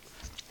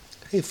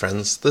Hey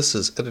friends, this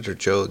is Editor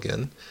Joe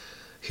again,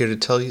 here to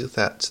tell you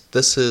that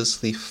this is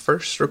the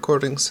first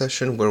recording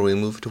session where we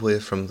moved away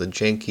from the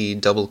janky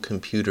double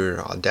computer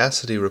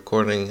Audacity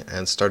recording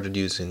and started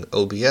using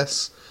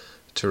OBS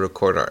to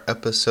record our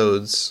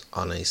episodes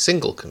on a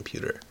single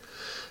computer.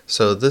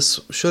 So this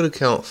should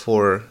account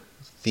for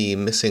the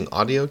missing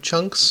audio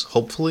chunks.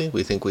 Hopefully,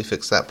 we think we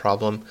fixed that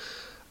problem.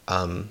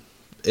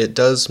 It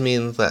does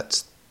mean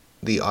that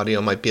the audio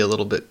might be a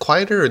little bit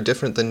quieter or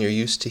different than you're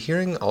used to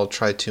hearing. I'll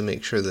try to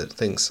make sure that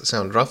things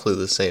sound roughly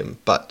the same,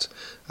 but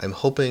I'm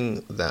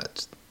hoping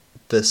that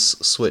this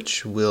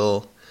switch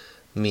will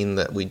mean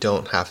that we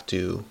don't have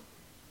to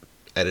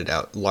edit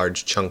out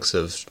large chunks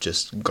of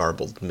just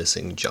garbled,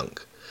 missing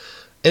junk.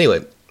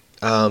 Anyway,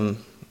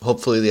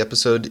 hopefully the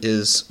episode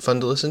is fun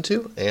to listen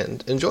to,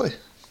 and enjoy.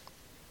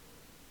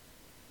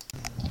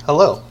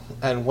 Hello,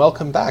 and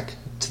welcome back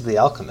to the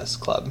Alchemist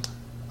Club.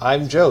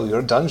 I'm Joe,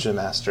 your Dungeon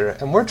Master,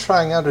 and we're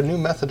trying out a new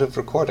method of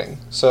recording,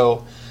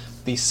 so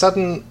the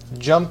sudden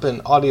jump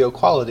in audio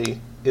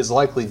quality is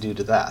likely due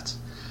to that.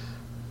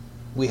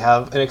 We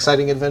have an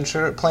exciting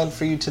adventure planned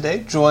for you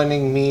today.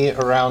 Joining me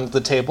around the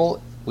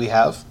table, we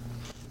have...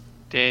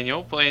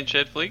 Daniel, playing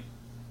Shedfleet.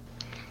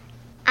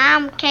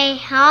 I'm Kay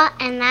Hart,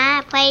 and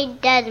I play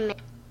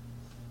Desmond.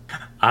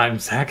 I'm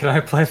Zach, and I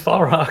play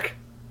Falrock.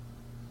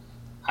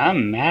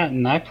 I'm Matt,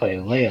 and I play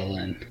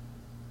Leolin.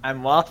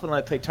 I'm Waffle, and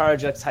I play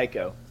Tarajux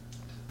Heiko.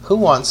 Who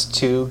wants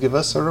to give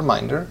us a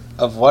reminder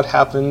of what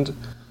happened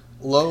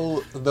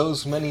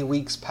those many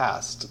weeks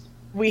past?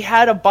 We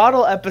had a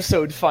bottle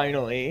episode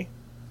finally.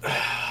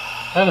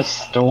 Had a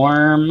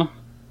storm.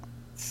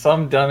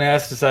 Some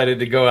dumbass decided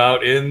to go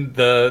out in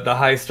the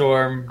high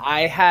storm.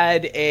 I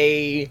had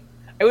I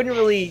wouldn't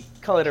really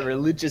call it a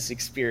religious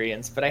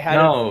experience, but I had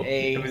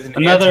it was an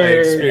Another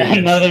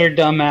anti-experience.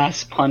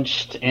 dumbass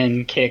punched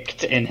and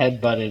kicked and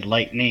headbutted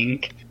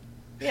lightning.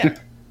 Yeah.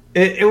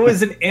 It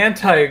was an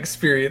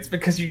anti-experience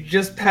because you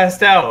just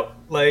passed out.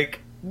 Like,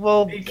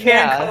 Well, you can't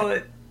yeah, call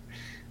it...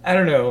 I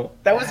don't know.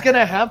 that was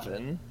gonna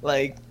happen.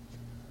 Like,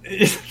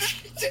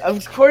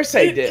 of course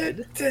I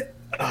did.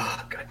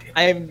 Oh, goddamn.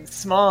 I am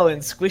small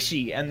and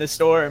squishy, and the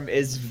storm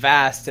is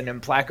vast and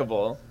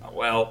implacable.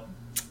 Well,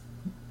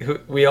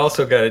 we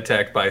also got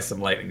attacked by some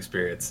lightning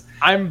spirits.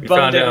 I'm We bummed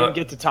I found didn't out-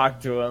 get to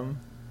talk to him.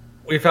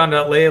 We found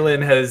out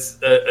Leylin has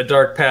a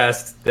dark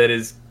past that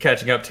is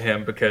catching up to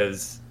him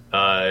because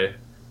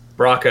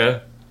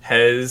Braca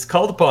has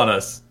called upon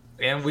us.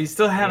 And we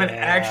still haven't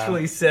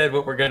actually said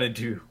what we're going to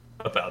do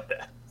about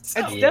that. So,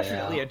 It's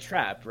definitely a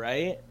trap,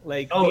 right?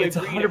 Like, Oh, we it's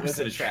agreed it was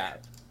 100% a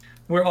trap.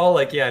 we're all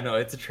like, yeah, no,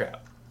 it's a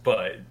trap.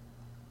 But,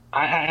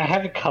 I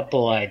have a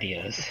couple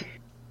ideas.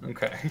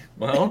 okay.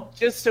 Well,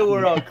 Just so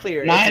we're all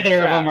clear, Neither it's a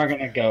of them trap. are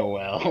going to go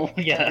well.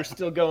 Yeah. We're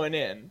still going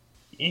in.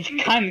 It's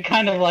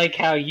kind of like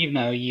how,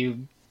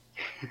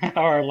 how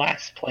our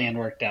last plan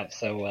worked out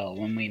so well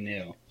when we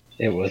knew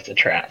it was a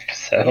trap.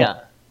 So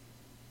Yeah.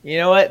 You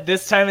know what?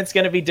 This time it's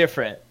going to be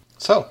different.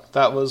 So,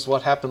 that was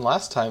what happened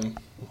last time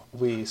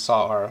we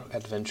saw our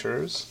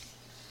adventurers.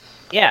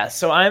 Yeah,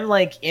 so I'm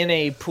like in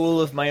a pool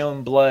of my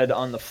own blood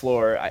on the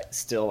floor I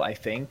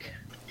think.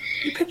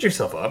 you picked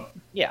yourself up.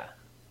 Yeah.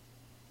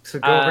 So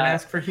go over and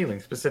ask for healing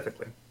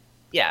specifically.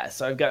 Yeah,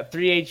 so I've got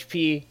 3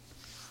 HP,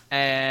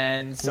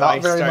 and so Not I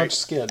very start much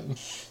skin.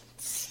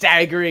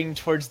 staggering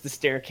towards the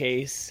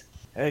staircase.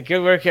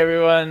 Good work,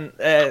 everyone.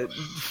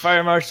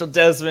 Fire Marshal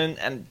Desmond,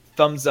 and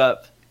thumbs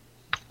up.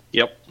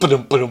 Yep.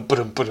 Ba-dum, ba-dum,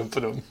 ba-dum, ba-dum,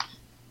 ba-dum.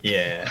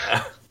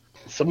 Yeah.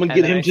 Someone And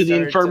get then him I to the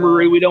start,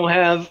 infirmary we don't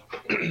have.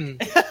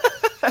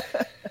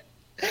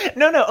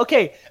 No,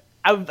 okay.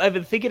 I've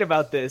been thinking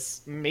about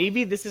this.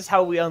 Maybe this is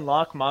how we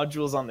unlock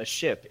modules on the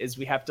ship, is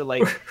we have to,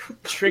 like,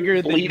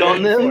 trigger the Bleed on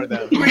need them? for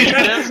them.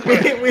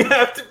 we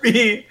have to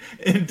be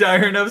in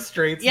dire enough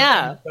straits.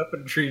 Yeah. The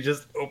weaponry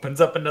just opens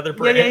up another Yeah,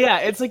 branch. yeah.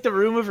 It's like the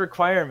room of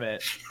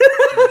requirement.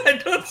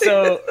 I don't think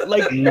So,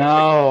 like,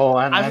 no,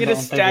 I'm I gonna don't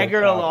think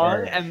stagger it's that along,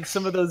 works. and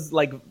some of those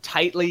like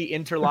tightly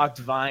interlocked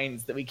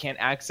vines that we can't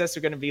access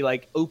are gonna be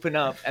like open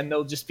up, and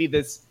they'll just be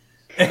this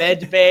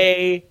med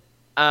bay.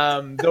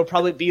 There'll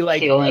probably be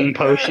like healing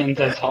potions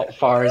as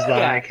far as that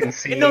Yeah. I can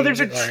see. No,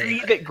 there's a Like,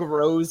 tree that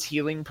grows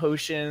healing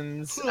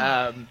potions.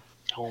 Oh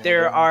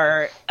There my God.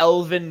 are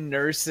elven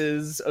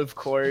nurses, of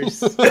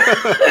course.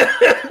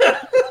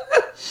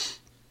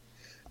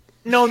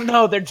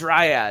 No, they're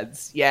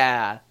dryads.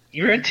 Yeah.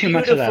 You read too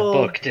much of that Beautiful.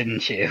 book,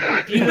 didn't you?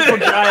 Beautiful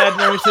dryad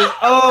nurses.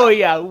 Oh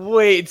yeah,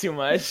 way too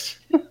much.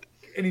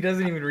 And he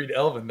doesn't even read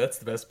Elven. That's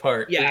the best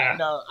part. Yeah,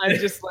 no,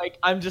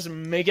 I'm just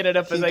making it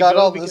up He as I got go.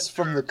 all because this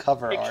from the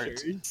cover art.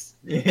 pictures.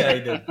 Yeah, he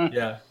did.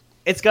 Yeah.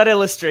 It's got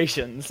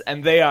illustrations,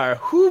 and they are,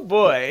 whoo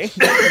boy.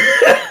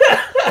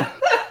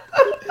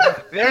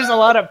 There's a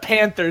lot of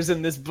panthers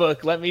in this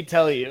book, let me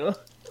tell you.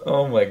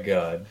 Oh my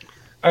god.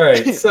 All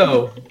right,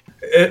 so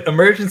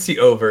emergency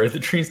over. The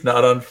tree's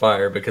not on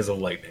fire because of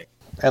lightning.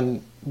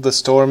 And the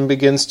storm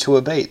begins to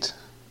abate.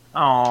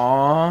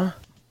 Aww.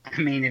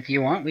 I mean, if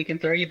you want, we can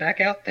throw you back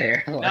out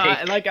there.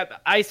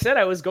 I said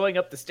I was going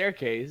up the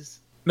staircase.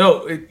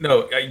 No,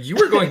 you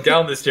were going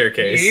down the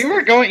staircase. You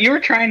were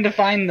trying to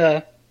find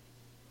the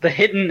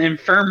hidden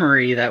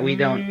infirmary that we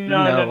don't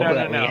know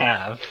that we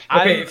have.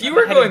 Okay, if you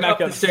were going up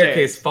the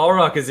staircase,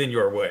 Falrock is in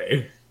your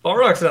way.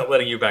 Falrock's not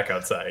letting you back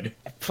outside.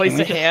 Place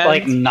Can a we just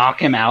hand knock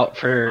him out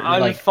for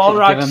on give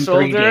Falrock's him 3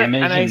 shoulder,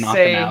 damage and I knock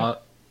say, him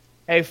out?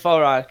 "Hey,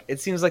 Falrock, it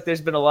seems like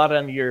there's been a lot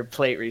on your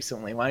plate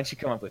recently. Why don't you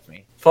come up with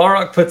me?"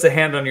 Falrock puts a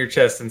hand on your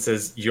chest and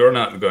says, "You're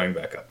not going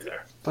back up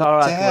there."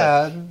 Falrock,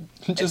 Dad,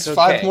 just It's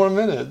 5 okay. more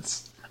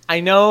minutes. I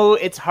know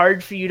it's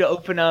hard for you to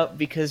open up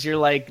because you're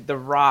like the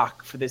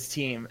rock for this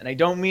team, and I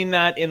don't mean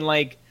that in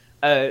like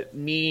a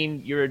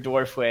mean you're a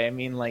dwarf way. I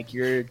mean like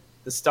you're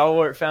the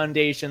stalwart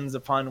foundations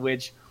upon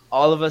which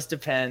all of us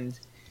depend,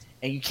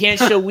 and you can't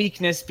show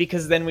weakness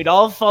because then we'd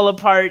all fall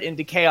apart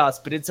into chaos.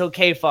 But it's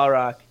okay,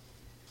 Falrock.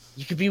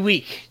 You could be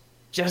weak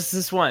just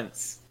this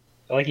once.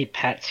 I feel like he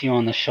pats you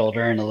on the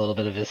shoulder and a little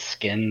bit of his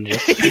skin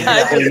just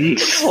Yeah,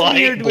 clings, like,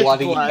 smeared with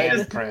Bloody blood.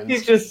 handprints.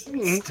 He's just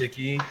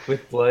sticky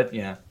with blood.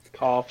 Yeah,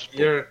 Coughs.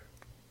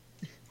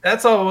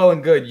 That's all well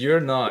and good. You're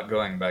not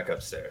going back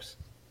upstairs.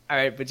 All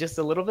right, but just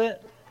a little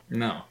bit,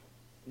 No,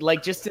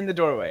 like just in the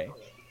doorway.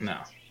 no.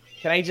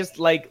 Can I just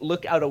like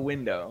look out a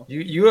window?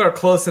 You are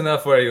close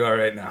enough where you are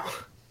right now.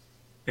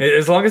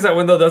 As long as that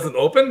window doesn't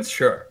open,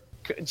 sure.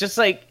 Just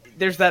like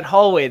there's that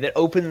hallway that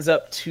opens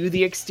up to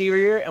the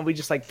exterior, and we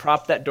just like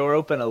prop that door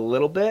open a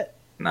little bit.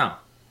 No,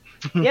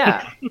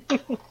 Yeah,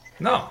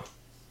 no.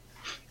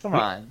 come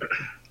on.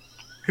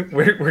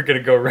 We're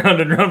gonna go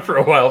round and round for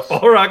a while.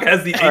 Falrock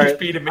has the All right,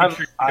 HP to make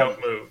sure you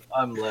don't move.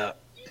 I'm left.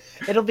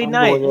 It'll be I'm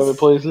nice. going other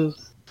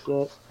places.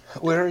 But,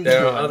 Where are you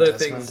There are going, other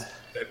Desmond? things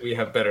that we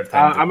have better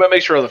time. I'm gonna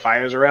make sure all the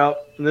fires are out,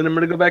 and then I'm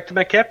gonna go back to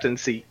my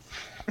captain's seat.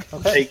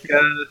 Okay. Take,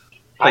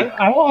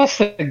 I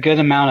lost a good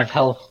amount of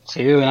health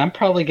too, and I'm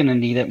probably gonna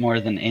need it more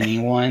than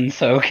anyone.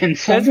 So can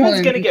Desmond's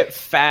someone gonna get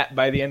fat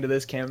by the end of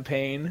this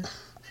campaign.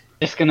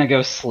 just gonna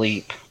go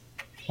sleep?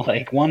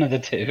 Like one of the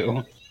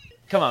two.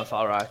 Come on,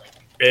 Falrock.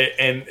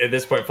 And at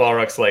this point,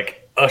 Falrock's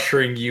like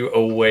ushering you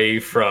away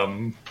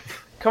from.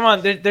 Come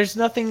on. There's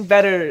nothing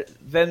better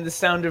than the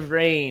sound of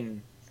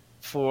rain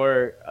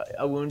for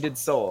a wounded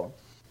soul.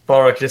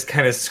 Falrock just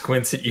kind of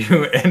squints at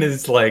you and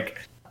is like,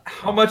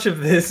 how much of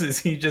this is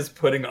he just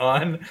putting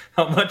on?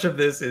 How much of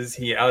this is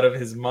he out of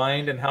his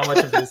mind? And how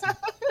much of this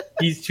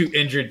he's too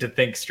injured to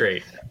think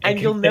straight? And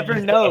you'll never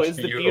continues to know usher is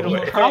the you beautiful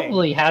away. thing.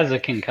 Probably has a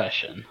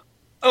concussion.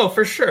 Oh,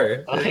 for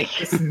sure.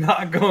 Like- It's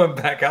not going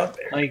back out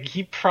there. Like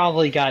he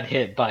probably got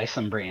hit by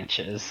some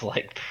branches,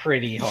 like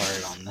pretty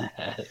hard on the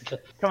head.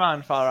 Come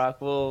on, Falrock.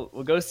 We'll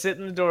go sit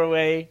in the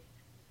doorway.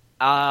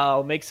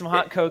 I'll make some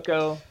hot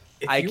cocoa.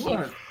 If I you keep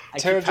want-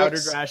 powdered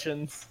Pterodrex-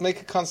 rations.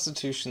 Make a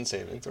Constitution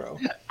saving throw.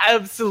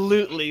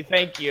 Absolutely,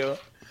 thank you.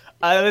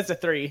 That's a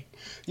 3.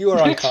 You are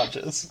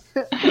unconscious.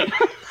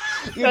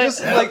 You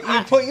just like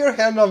you put your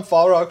hand on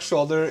Falrock's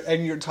shoulder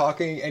and you're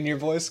talking and your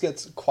voice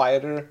gets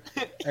quieter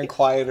and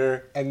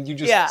quieter and you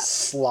just Yeah.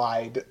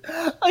 slide.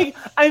 Like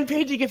I'm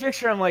painting a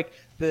picture. I'm like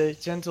the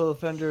gentle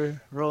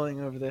thunder rolling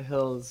over the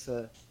hills,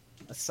 a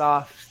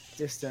soft,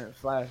 distant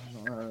flash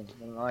of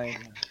the light,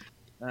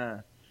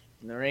 and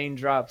the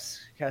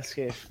raindrops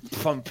cascade.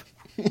 Thump.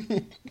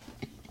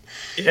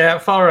 Yeah,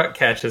 Falrock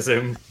catches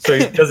him, so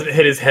he doesn't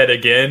hit his head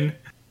again.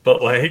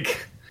 But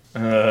like,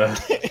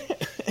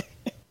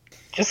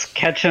 Just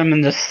catch him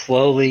and just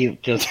slowly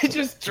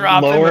Just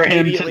drop lower him him to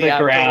immediately the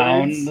afterwards.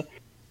 ground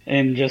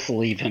and just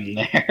leave him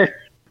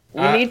there.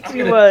 We need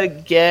to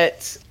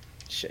get.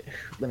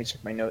 Let me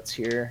check my notes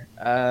here.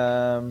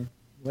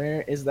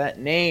 Where is that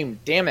name?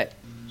 Damn it!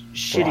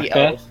 Shitty Braca?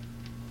 elf.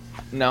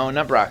 No,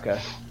 not Braca.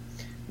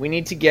 We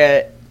need to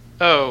get.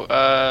 Oh,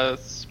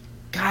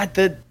 God,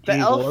 the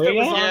elf that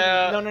was on.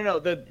 Yeah. No.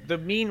 The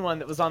mean one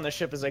that was on the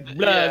ship is like,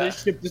 "Blah, Yeah.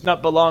 this ship does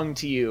not belong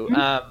to you.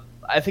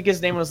 I think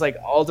his name was like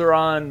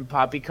Alderon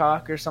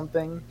Poppycock or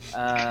something.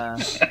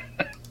 That's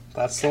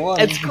the one.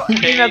 I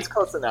think that's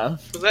close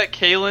enough. was that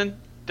Kalen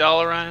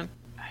Dalaran?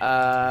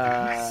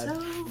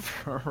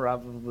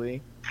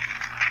 Probably.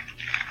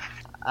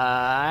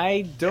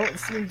 I don't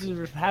seem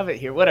to have it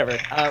here. Whatever.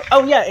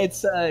 Oh yeah,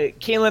 it's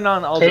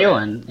Kalanon Alderan.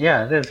 Kalen,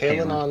 yeah, it is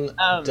Kalen on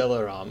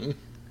Delaram.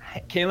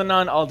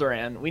 Kalanon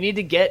Alderan. We need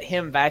to get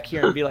him back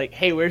here and be like,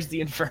 "Hey, where's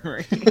the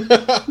infirmary?"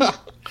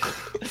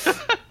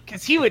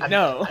 Because he would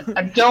know.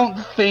 I don't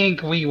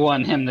think we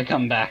want him to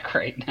come back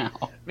right now.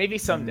 Maybe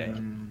someday.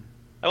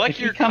 I like If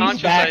your he comes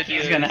conscious back, idea.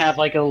 he's gonna have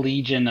like a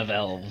legion of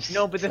elves.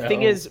 No, but the so-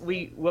 thing is,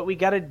 what we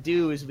gotta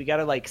do is we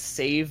gotta like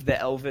save the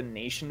Elven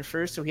nation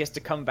first. So he has to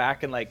come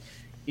back and like,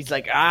 he's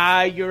like,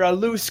 you're a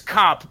loose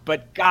cop,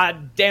 but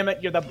god damn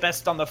it, you're the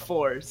best on the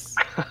force.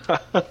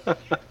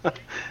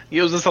 He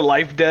owes us a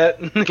life debt.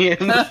 In the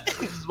end.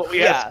 This is what we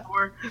Yeah. asked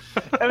for.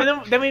 I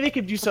mean, then we make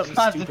him do something It's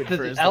not stupid that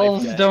for his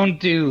elves life debt. don't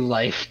do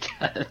life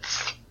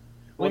debts.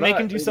 We Well, make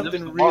not- him do they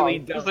something live really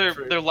long. dumb. Because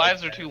for their his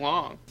lives life are debt. too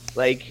long.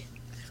 Like,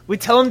 we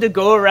tell him to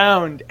go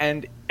around,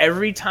 and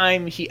every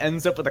time he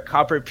ends up with a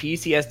copper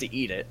piece, he has to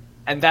eat it,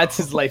 and that's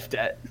his life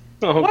debt.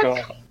 Oh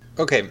god.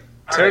 Okay,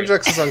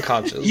 Pterodrex is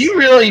unconscious. You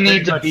really need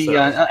Very to much be so.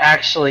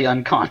 actually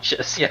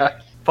unconscious, yeah.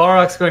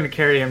 Farrock's going to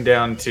carry him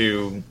down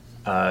to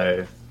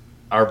our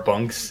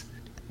bunks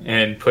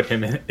and put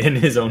him in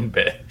his own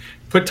bed.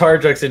 Put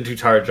Tarjux into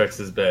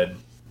Tarjux's bed.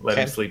 Let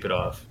him sleep it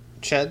off.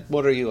 Ched,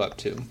 what are you up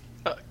to?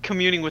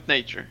 Communing with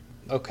nature.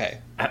 Okay.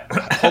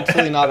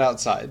 Hopefully not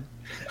outside.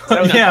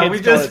 Yeah, we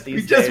just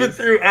went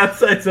through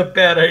outside's a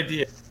bad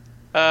idea.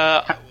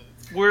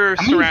 We're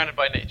surrounded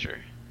by nature.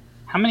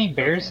 How many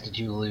bears did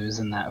you lose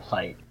in that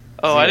fight?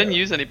 Oh, I didn't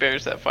use any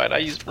bears that fight. I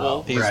used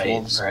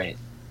wolves. Right.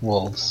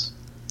 Wolves.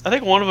 I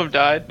think one of them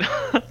died.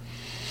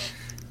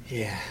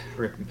 Yeah,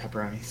 ripping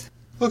pepperonis.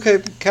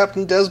 Okay,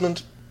 Captain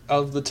Desmond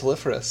of the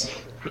Telephorus.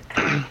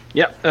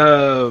 Yep.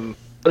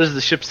 What is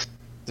the ship's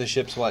The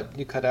ship's what?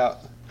 You cut out?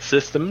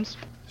 systems?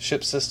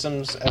 Ship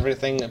systems,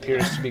 everything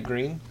appears to be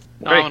green.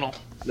 Nominal.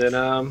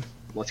 Then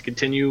let's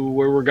continue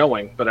where we're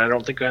going. But I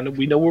don't think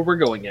we know where we're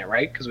going yet,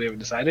 right? Because we haven't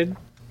decided.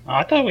 Oh,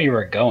 I thought we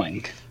were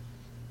going.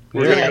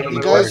 Yeah, gonna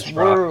you go guys towards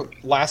were,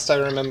 last I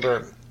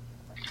remember,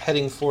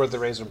 heading for the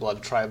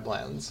Razorblood tribe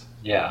lands.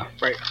 Yeah.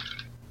 Right.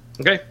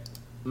 Okay.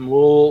 I'm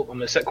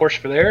gonna set course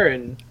for there,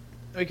 and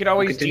We could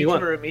always continue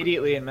detour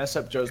immediately and mess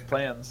up Joe's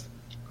plans.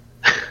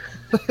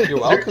 You're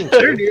welcome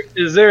to.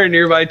 is there a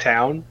nearby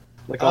town?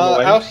 Like on the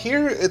way? Out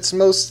here, it's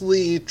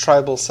mostly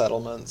tribal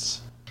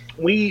settlements.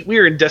 We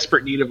are in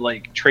desperate need of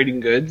like trading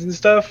goods and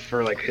stuff,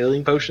 or like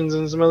healing potions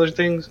and some other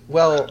things.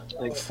 Well,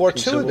 Like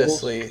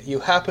fortuitously, you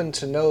happen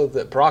to know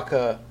that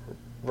Braca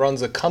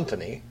runs a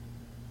company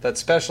that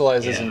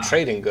specializes in Yeah.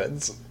 trading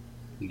goods.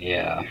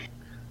 Yeah.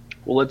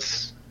 Well,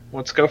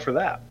 let's go for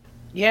that.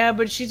 Yeah,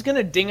 but she's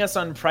gonna ding us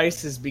on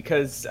prices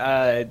because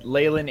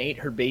Leyland ate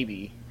her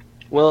baby.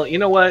 Well, you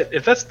know what?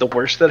 If that's the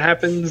worst that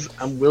happens,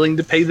 I'm willing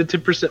to pay the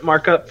 10%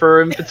 markup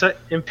for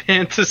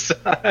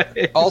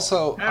infanticide.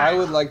 Also, I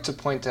would like to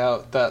point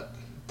out that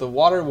the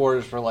Water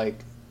Wars were like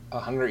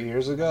 100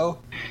 years ago,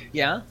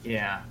 Yeah.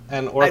 Yeah.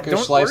 and Orcish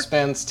don't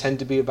lifespans tend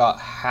to be about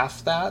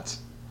half that.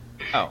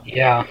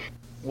 Yeah.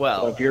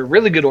 Well, If you're a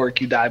really good orc,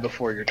 you die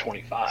before you're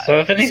 25. So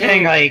if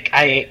anything, like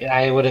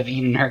I would have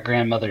eaten her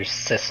grandmother's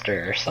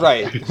sister or something.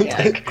 Right.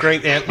 Yeah.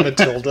 Great Aunt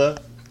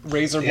Matilda,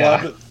 Razorblood.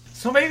 Yeah.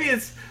 So maybe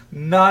it's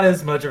not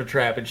as much of a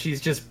trap, and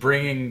she's just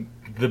bringing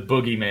the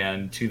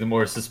boogeyman to the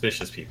more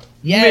suspicious people.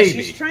 yeah, Maybe.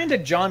 she's trying to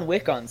John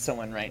Wick on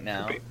someone right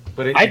now.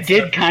 But I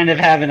did kind of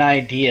have an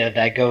idea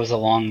that goes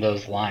along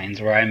those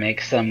lines, where I make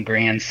some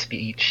grand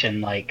speech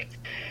and like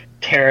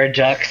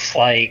Terrajux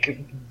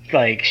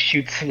like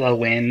shoots the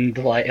wind,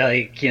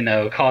 like you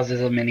know,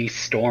 causes a mini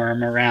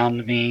storm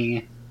around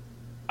me.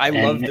 I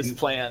love And- this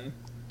plan.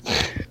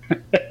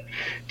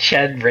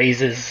 Ched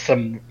raises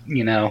some,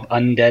 you know,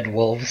 undead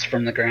wolves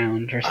from the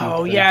ground or something.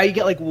 Oh yeah, you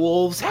get like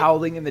wolves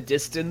howling in the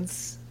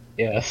distance.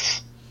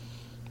 Yes.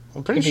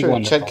 I'm pretty It'd be sure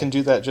wonderful. Ched can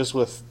do that just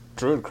with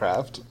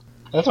Druidcraft.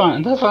 That's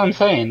what I'm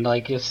saying.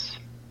 Like, it's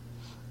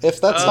If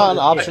that's not an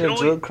I option can of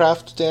only-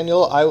 Druidcraft,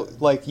 Daniel,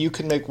 you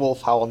can make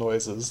wolf howl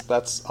noises.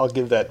 I'll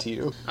give that to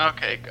you.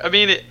 Okay. I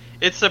mean,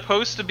 it's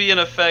supposed to be an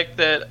effect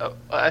that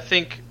I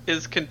think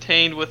is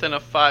contained within a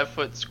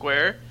 5-foot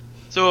square.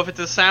 So if it's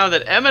a sound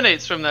that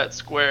emanates from that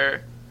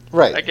square,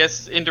 Right. I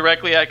guess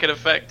indirectly I could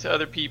affect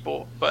other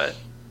people. But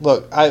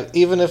Look,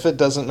 even if it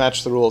doesn't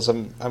match the rules,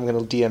 I'm going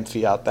to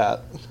DMV out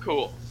that.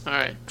 cool. All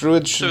right.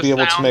 Druids should So be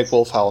able to sounds- make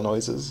wolf howl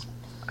noises.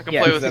 I can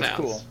Yeah, play with that's nouns.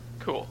 cool.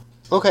 Cool.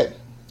 Okay.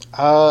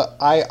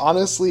 I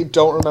honestly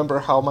don't remember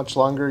how much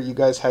longer you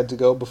guys had to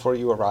go before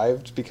you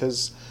arrived,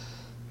 because,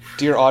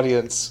 dear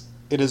audience,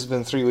 it has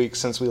been 3 weeks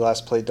since we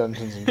last played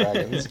Dungeons and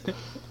Dragons.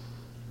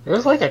 it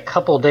was like a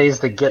couple days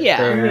to get Yeah.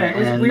 there, Yeah,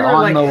 and we were,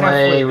 on like, the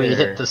halfway way we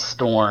there. hit the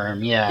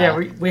storm. Yeah,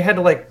 we had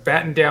to like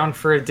batten down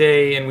for a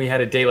day, and we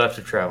had a day left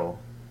to travel.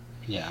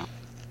 Yeah.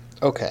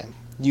 Okay.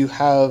 You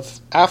have,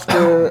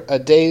 after a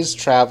day's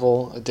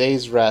travel, a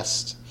day's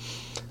rest,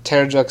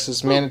 Terrajux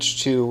has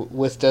managed to,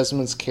 with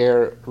Desmond's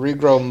care,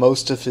 regrow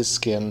most of his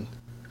skin.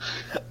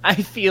 I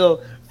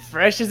feel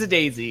fresh as a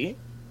daisy.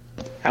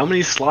 How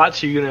many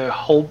slots are you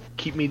gonna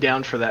keep me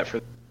down for that?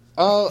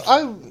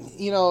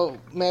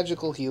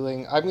 Magical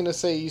healing. I'm gonna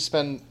say you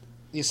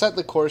set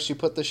the course, you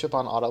put the ship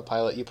on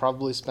autopilot, you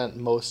probably spent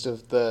most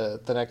of the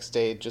next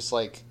day just,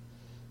 like,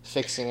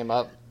 fixing him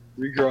up,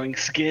 Regrowing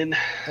skin.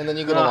 and then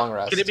you get a long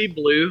rest. Can it be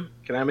blue?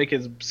 Can I make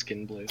his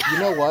skin blue? You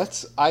know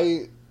what?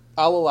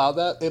 I'll allow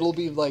that. It'll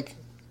be, like,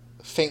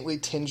 faintly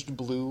tinged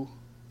blue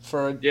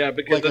for Yeah,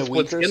 because like that's a what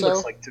week or skin so.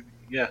 looks like to me.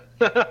 Yeah.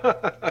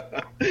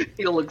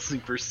 He'll look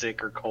super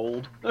sick or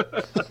cold.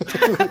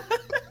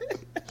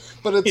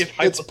 But it's If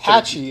I it's look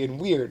patchy and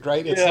weird,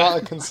 right? It's Yeah. not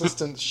a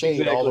consistent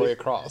shade all the Exactly. way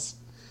across.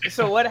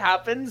 So what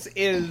happens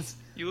is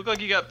You look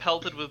like you got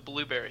pelted with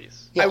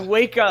blueberries. Yeah. I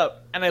wake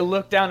up and I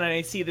look down and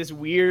I see this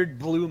weird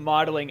blue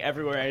modeling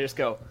everywhere. And I just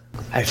go,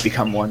 I've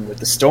become one with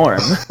the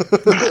storm.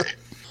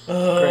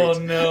 Oh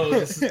no,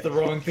 this is the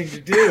wrong thing to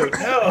do.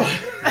 No.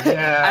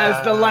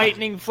 As the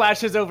lightning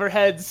flashes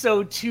overhead,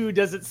 so too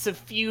does it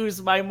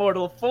suffuse my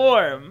mortal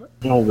form.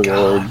 Oh,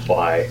 Lord.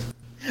 Why?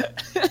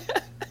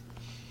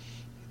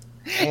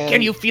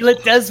 Can you feel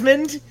it,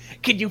 Desmond?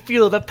 Can you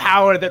feel the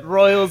power that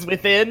roils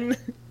within?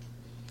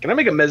 Can I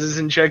make a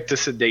medicine check to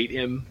sedate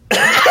him?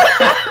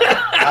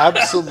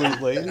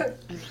 Absolutely.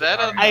 That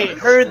I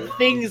heard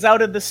things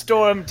out of the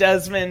storm,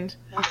 Desmond.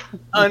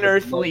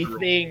 Unearthly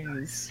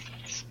things.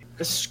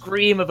 The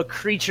scream of a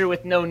creature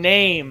with no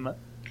name.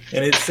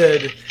 And it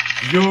said,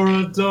 "You're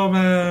a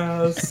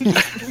dumbass."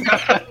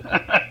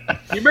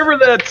 You remember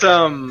that?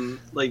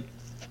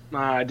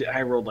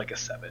 I rolled like a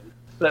 7.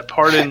 That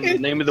part in The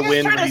Name of the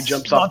Wind where he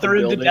jumps off the Smother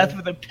him building. to death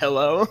with a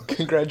pillow.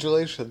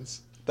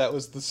 Congratulations. That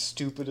was the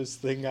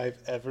stupidest thing I've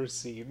ever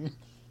seen.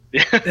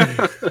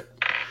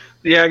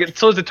 Yeah,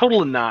 so it's a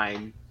total of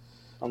 9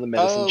 on the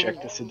medicine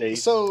check to sedate.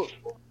 So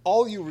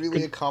all you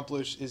really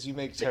accomplish is you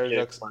make Make it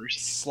Terradux worse.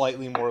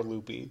 slightly more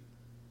loopy.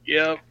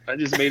 Yep, I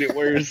just made it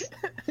worse.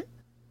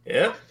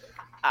 Yep.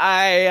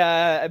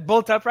 I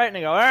bolt upright and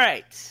I go, all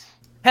right.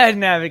 Head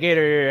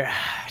Navigator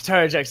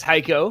Tarjax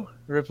Heiko,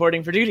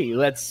 reporting for duty.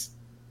 Let's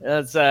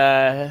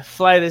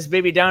fly this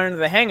baby down into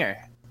the hangar.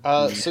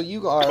 So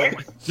you are.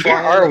 Where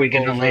are we flying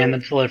going to over- land the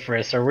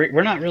Telephorus?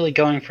 We're not really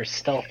going for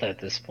stealth at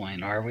this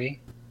point, are we?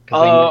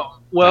 'Cause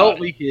Well,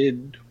 we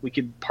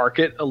could park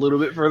it a little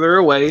bit further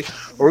away,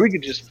 or we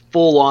could just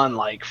full on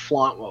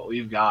flaunt what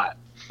we've got.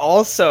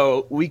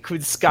 Also, we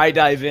could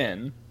skydive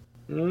in.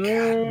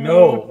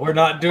 No, we're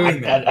not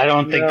doing that. I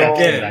don't think that's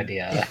a No. good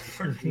idea.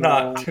 We're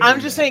not. Doing I'm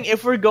just that. saying,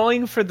 if we're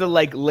going for the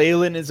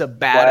Leyland is a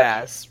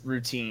badass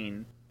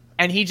routine,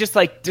 and he just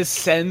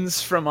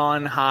descends from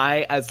on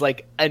high as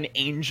an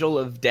angel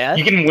of death.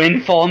 You can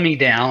windfall me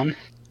down.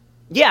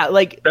 Yeah,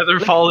 Feather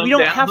falling we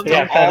don't down, have to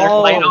Yeah, feather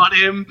all light on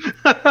him.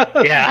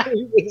 Yeah.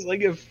 It's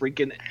like a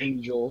freaking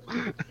angel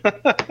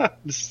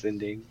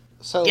descending.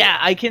 So Yeah,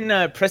 I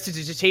can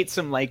prestidigitate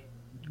some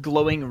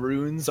glowing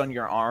runes on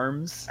your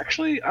arms.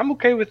 Actually, I'm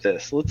okay with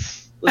this.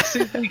 Let's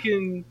see if we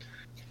can.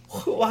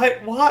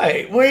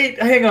 Why?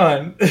 Wait, hang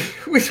on.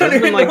 We don't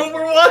even know what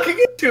we're walking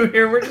into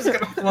here. We're just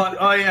gonna flaunt.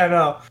 Oh yeah,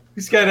 no.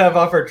 We skydive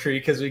off our tree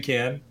because we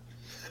can.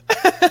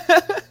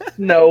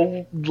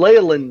 No,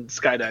 Leyland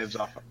skydives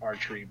off our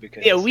tree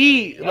because Yeah,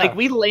 we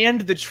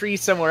land the tree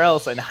somewhere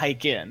else and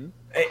hike in.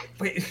 Hey,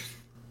 wait.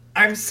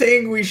 I'm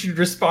saying we should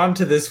respond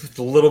to this with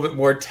a little bit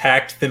more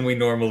tact than we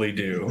normally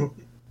do.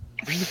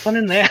 Where's the fun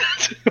in that?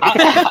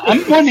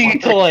 I'm wanting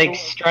to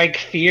strike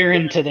fear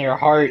into their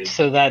heart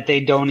so that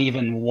they don't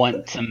even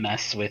want to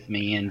mess with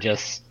me and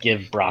just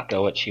give Braca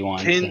what she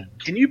wants.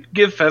 Can you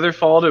give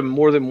Featherfall to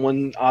more than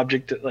one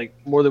object,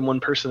 more than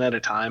one person at a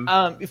time?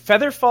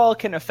 Featherfall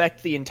can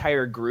affect the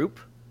entire group.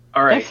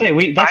 All right.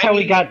 That's how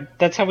we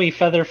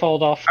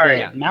featherfalled off All the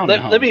right.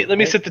 mountain. Let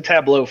me set the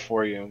tableau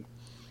for you.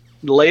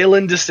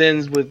 Leyland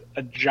descends with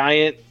a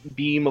giant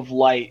beam of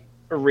light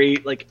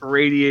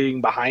radiating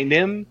behind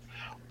him,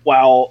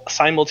 while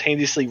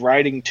simultaneously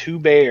riding 2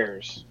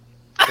 bears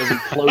as he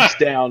floats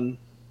down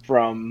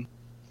from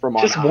on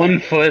Just high. 1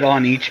 foot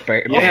on each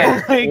bear.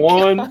 Yeah,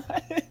 Oh my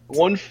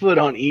one foot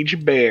on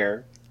each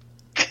bear.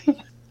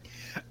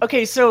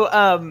 Okay,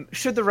 so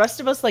should the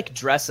rest of us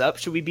dress up?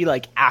 Should we be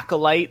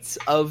acolytes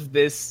of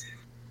this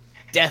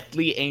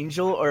deathly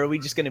angel, or are we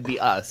just gonna be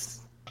us?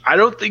 I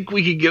don't think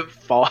we could get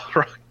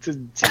Falrock to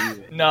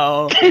do it.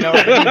 No,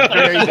 it's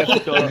very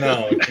difficult.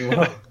 No, you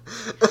won't.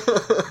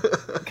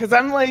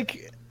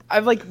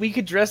 Because we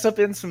could dress up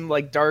in some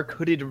dark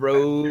hooded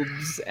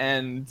robes,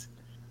 and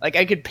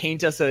I could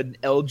paint us an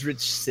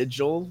eldritch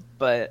sigil,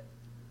 but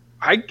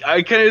I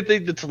kind of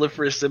think the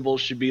Telephorus symbol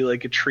should be a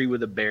tree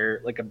with a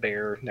bear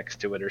next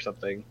to it or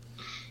something.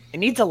 it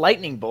needs a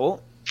lightning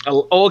bolt.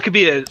 Oh, it could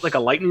be a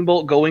lightning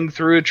bolt going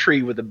through a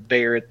tree with a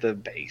bear at the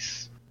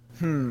base.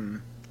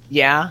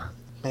 Yeah.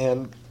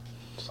 Man,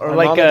 Or our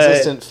like a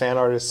non-existent fan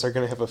artists are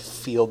going to have a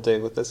field day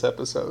with this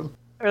episode.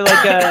 or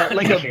like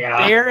a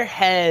Yeah. bear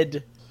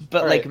head,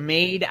 but Alright.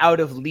 made out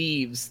of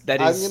leaves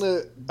that I'm is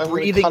gonna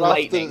breathing cut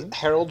lightning. off the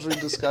heraldry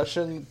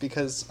discussion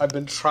because I've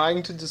been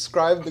trying to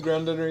describe the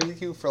ground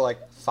underneath you for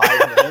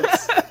 5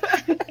 minutes.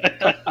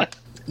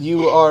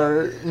 You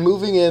are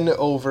moving in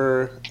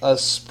over a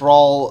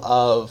sprawl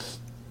of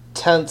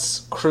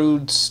tents,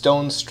 crude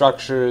stone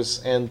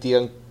structures, and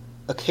the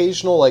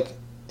occasional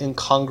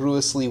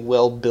incongruously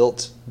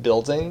well-built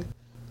building.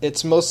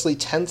 It's mostly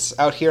tents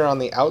out here on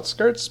the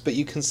outskirts, but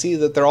you can see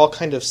that they're all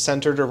kind of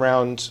centered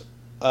around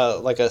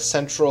a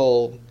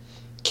central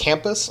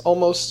campus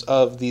almost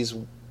of these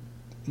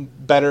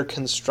better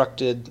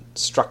constructed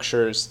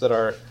structures that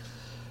are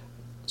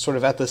sort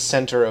of at the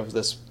center of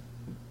this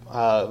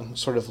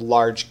sort of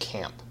large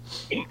camp.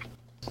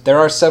 There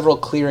are several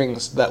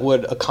clearings that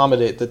would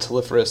accommodate the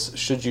Telephorus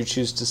should you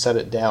choose to set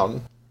it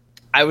down.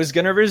 I was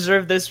gonna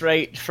reserve this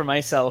right for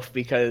myself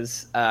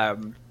because I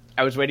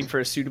was waiting for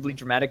a suitably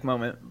dramatic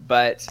moment.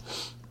 But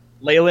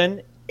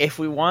Leyland, if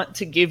we want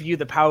to give you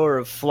the power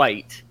of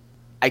flight,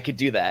 I could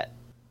do that.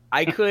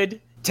 I could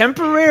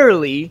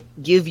temporarily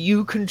give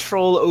you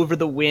control over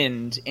the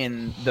wind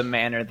in the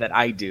manner that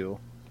I do,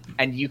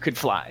 and you could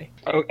fly.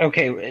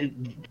 Okay,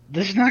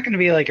 this is not going to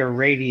be a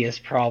radius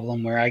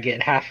problem where I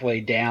get halfway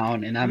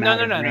down and I'm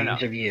out of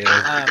range of you,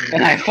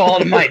 and I fall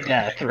to my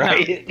death,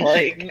 right?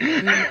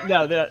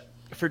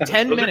 For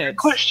 10 Those are minutes. Good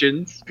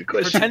questions. Good For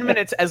questions. 10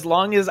 minutes, as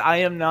long as I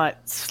am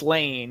not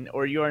slain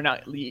or you are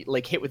not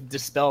hit with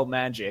dispel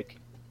magic,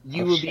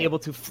 you will be able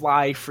to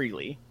fly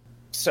freely.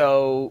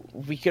 So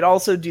we could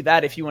also do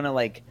that if you want to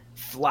like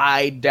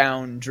fly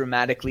down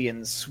dramatically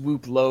and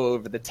swoop low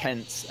over the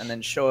tents and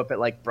then show up at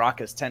like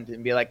Braca's tent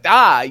and be like,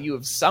 you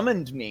have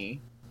summoned me.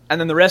 And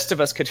then the rest of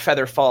us could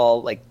feather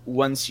fall like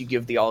once you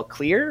give the all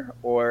clear,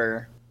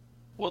 or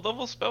What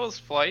level spell is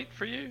flight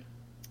for you?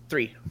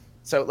 3.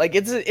 So like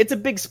it's a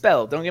big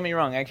spell. Don't get me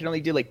wrong. I can only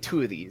do like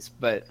 2 of these,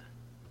 but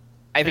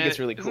I think it's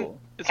really cool.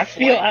 I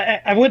feel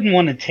I wouldn't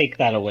want to take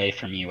that away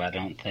from you. I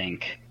don't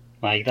think.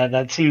 Like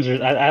that seems.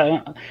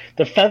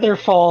 The feather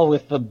fall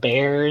with the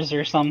bears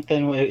or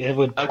something. It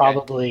would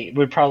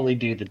probably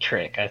do the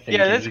trick. I think.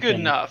 Yeah, that's good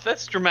enough.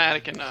 That's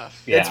dramatic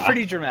enough. Yeah. It's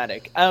pretty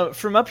dramatic.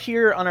 From up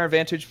here on our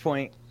vantage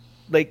point,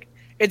 like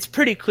it's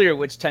pretty clear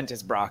which tent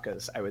is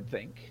Braca's. I would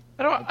think.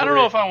 I don't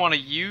know if I want to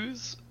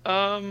use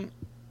a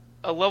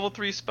level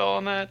 3 spell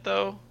on that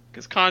though,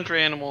 because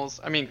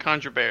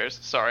conjure bears.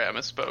 Sorry, I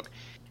misspoke.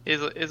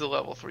 Is a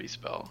level 3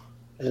 spell.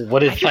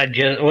 What if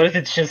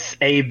it's just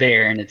a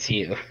bear and it's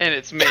you? And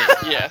it's me.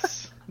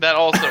 Yes, that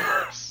also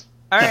works.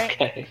 All right.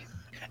 Okay.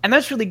 And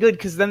that's really good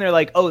because then they're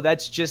like, oh,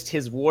 that's just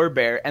his war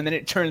bear, and then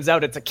it turns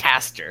out it's a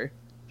caster.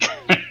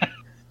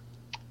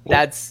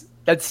 That's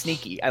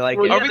sneaky. I like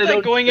it. Are we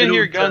like going in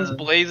here guns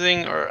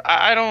blazing, or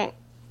I don't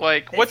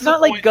like? What's it's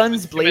not the like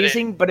guns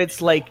blazing, but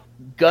it's like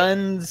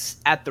guns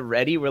at the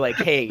ready. We're like,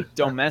 hey,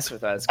 don't mess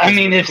with us. I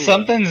mean, if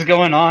something's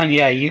going on,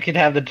 yeah, you could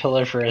have the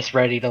Telephorus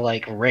ready to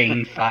like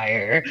rain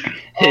fire.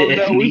 Oh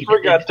no, we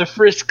forgot to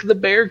frisk the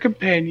bear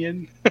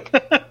companion.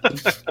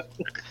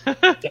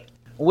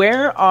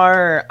 Where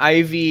are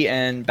Ivy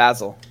and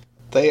Basil?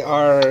 They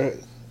are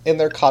in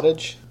their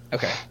cottage.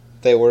 Okay.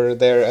 They were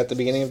there at the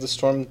beginning of the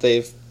storm.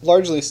 They've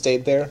largely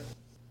stayed there.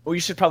 We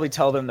should probably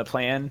tell them the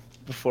plan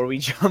before we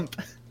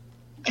jump.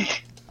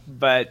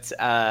 But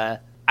I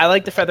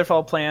like the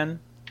Featherfall plan.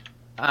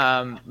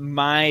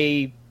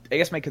 I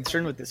guess my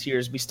concern with this here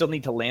is we still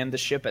need to land the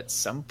ship at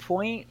some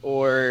point,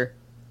 or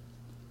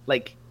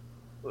like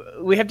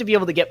we have to be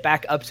able to get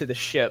back up to the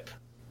ship,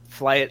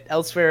 fly it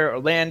elsewhere, or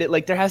land it.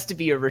 Like there has to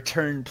be a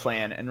return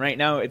plan, and right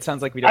now it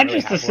sounds like we don't. I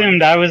just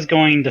assumed I was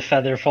going to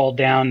Featherfall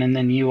down, and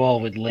then you all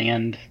would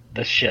land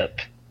the ship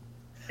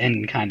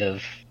and kind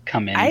of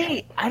come in.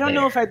 I don't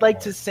know if I'd like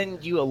to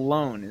send you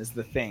alone. Is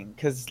the thing,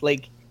 because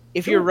like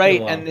if you're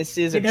right and this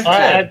is a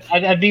trip,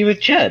 I'd be with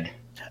Ched.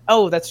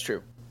 Oh, that's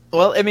true.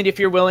 Well, I mean, if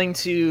you're willing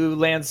to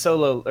land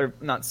solo, or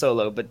not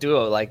solo, but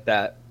duo like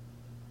that,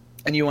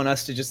 and you want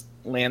us to just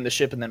land the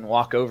ship and then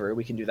walk over,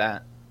 we can do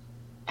that.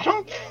 I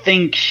don't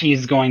think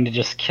she's going to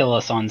just kill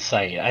us on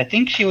sight. I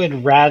think she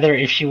would rather,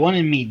 if she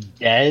wanted me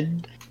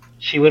dead,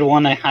 she would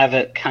want to have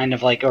it kind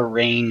of like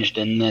arranged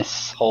in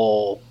this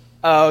whole...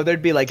 Oh,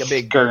 there'd be like a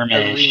big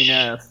skirmish.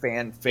 Arena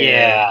fanfare.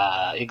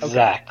 Yeah,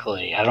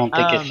 exactly. Okay. I don't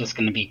think it's just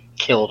going to be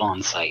killed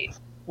on sight.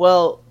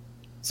 Well,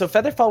 so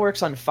Featherfall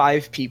works on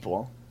 5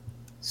 people.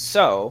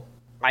 So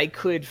I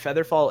could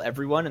Featherfall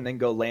everyone and then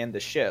go land the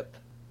ship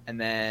and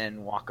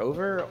then walk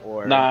over,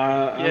 or...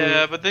 Nah.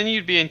 Yeah, but then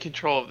you'd be in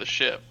control of the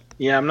ship.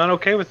 Yeah, I'm not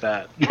okay with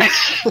that.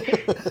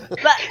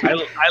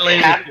 I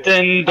landed.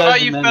 Captain How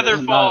about you Desmond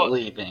is not Featherfall?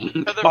 leaving.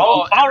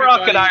 Featherfall,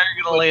 Balrog and I are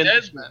everybody gonna land.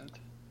 Desmond.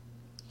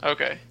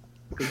 Okay.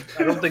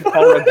 I don't think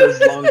Balrog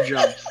does long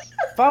jumps.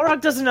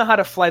 Balrog doesn't know how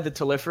to fly the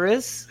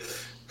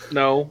Telephorus.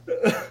 No,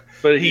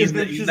 but he's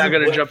This is not a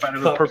going to web jump out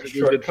of a cup perfectly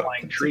good shortcut.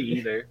 flying tree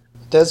either.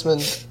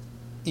 Desmond,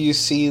 you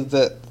see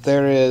that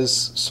there is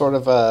sort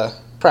of a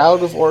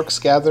crowd of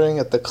orcs gathering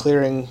at the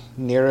clearing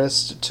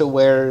nearest to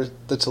where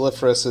the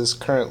Telephorus is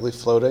currently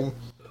floating.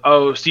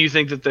 Oh, so you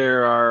think that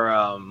there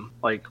are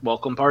like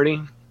welcome party?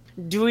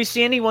 Do we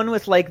see anyone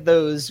with like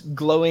those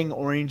glowing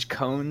orange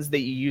cones that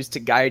you use to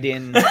guide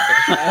in? You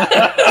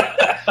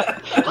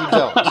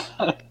don't.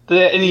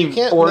 Any You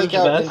can't orange make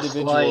out vests,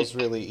 individuals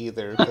like- really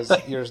either, because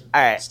you're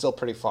Alright. still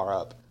pretty far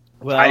up.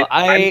 Well,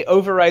 I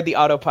override the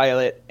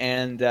autopilot,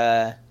 and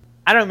I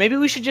don't know. Maybe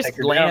we should just Take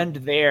her land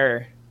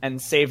there and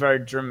save our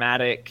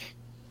dramatic.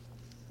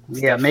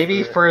 Yeah, stuff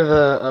maybe for- for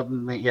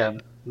the yeah,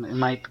 it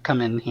might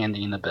come in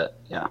handy in a bit.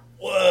 Yeah.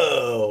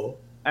 Whoa!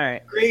 All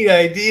right, Great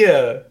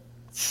idea.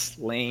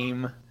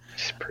 lame.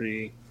 It's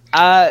pretty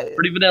Uh,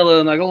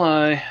 vanilla, not gonna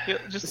lie. Yeah,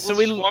 just so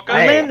let's we walk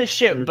I over. land the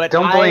ship, but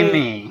Don't blame I,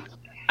 me.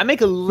 I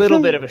make a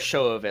little bit of a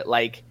show of it.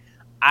 Like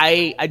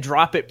I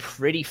drop it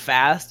pretty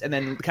fast and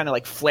then kind of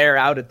like flare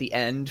out at the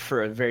end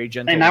for a very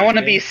gentle. And I want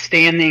to be landing.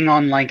 standing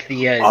on like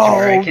the edge Oh,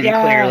 where I can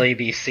yeah. clearly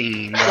be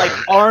seen. like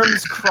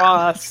arms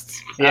crossed,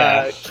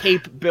 Yeah.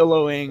 cape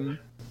billowing.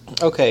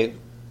 Okay,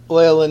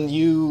 Leyland,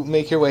 you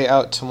make your way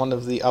out to one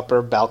of the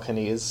upper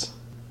balconies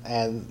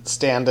and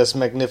stand as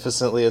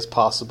magnificently as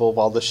possible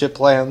while the ship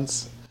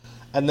lands.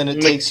 And then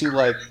it takes you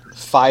like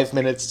 5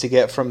 minutes to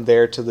get from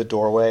there to the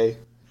doorway.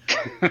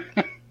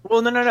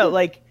 Well, no.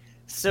 Like,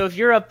 so if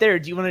you're up there,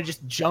 do you want to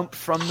just jump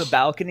from the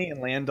balcony and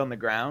land on the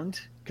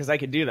ground? Because I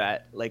could do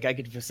that. Like, I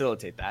could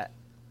facilitate that.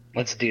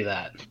 Let's do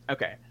that.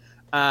 Okay.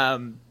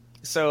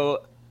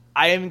 So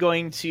I am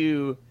going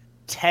to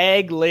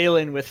tag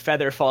Leyland with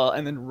Featherfall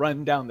and then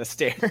run down the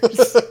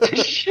stairs.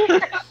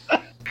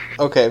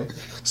 Okay,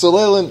 so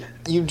Leyland,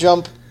 you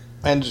jump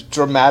and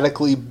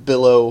dramatically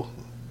billow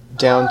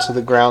down to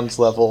the ground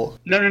level.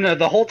 No.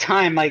 The whole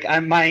time, like,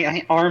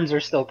 my arms are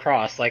still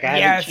crossed. Like, I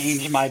haven't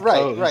changed my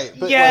pose. Right.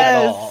 But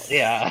At all.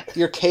 Yeah.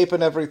 your cape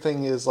and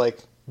everything is like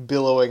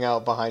billowing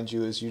out behind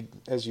you as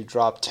you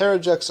drop.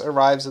 Terrajux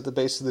arrives at the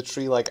base of the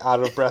tree, like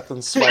out of breath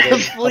and sweating.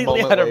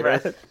 Completely out of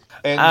breath.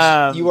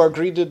 And you are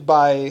greeted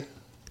by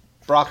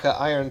Braca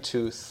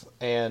Irontooth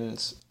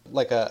and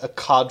like a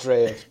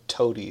cadre of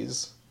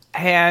toadies.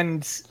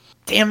 And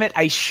damn it,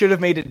 I should have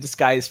made a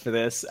disguise for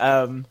this.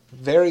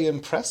 Very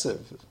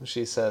impressive,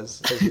 she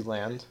says as you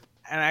land.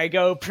 And I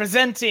go,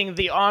 presenting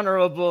the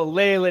Honorable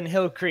Leyland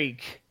Hillcreek.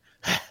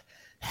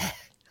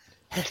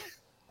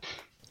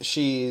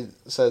 She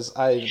says,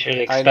 You should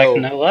expect I know,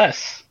 no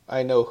less.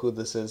 I know who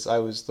this is. I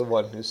was the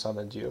one who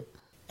summoned you.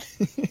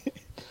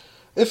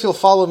 If you'll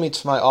follow me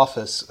to my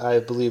office, I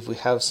believe we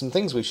have some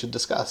things we should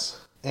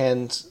discuss.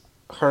 And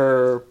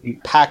her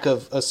pack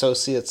of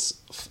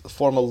associates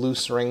form a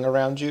loose ring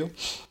around you.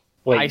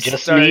 Wait,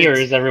 me, or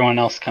is everyone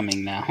else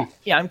coming now?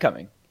 Yeah, I'm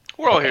coming.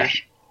 We're all here.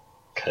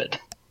 Good.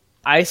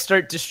 I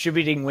start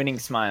distributing winning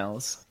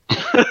smiles.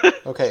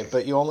 Okay,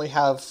 but you only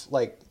have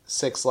like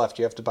 6 left.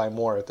 You have to buy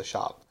more at the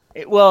shop.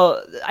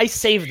 Well, I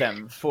save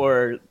them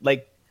for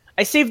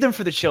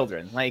the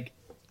children. Like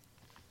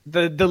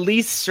the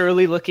least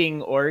surly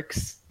looking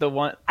orcs, the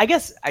one I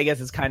guess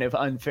it's kind of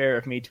unfair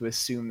of me to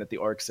assume that the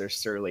orcs are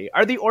surly.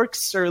 Are the orcs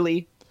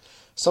surly?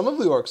 Some of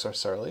the orcs are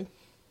surly.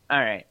 All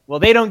right. Well,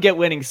 they don't get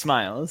winning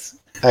smiles.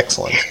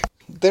 Excellent.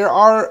 There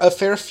are a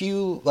fair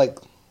few like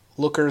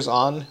lookers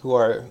on who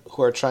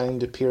are trying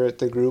to peer at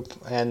the group,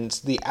 and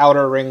the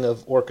outer ring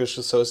of orcish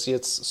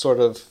associates sort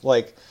of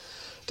like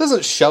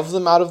doesn't shove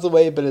them out of the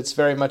way, but it's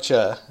very much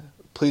a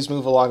please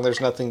move along, there's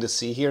nothing to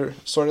see here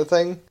sort of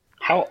thing.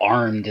 How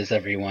armed is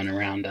everyone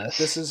around us?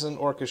 This is an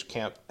orcish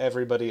camp.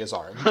 Everybody is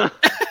armed.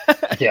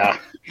 Yeah.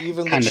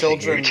 Even the Kinda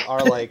children figured.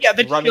 are like Yeah,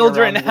 the running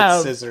children around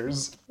have- with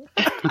scissors.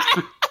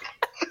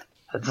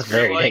 That's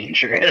very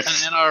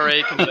dangerous. An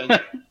NRA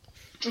convention.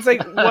 It's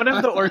like one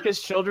of the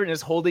orcish children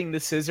is holding the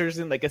scissors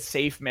in like a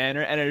safe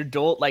manner, and an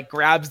adult like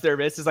grabs their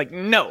wrist, is like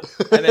no,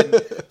 and then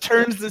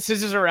turns the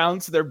scissors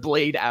around so they're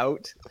blade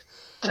out.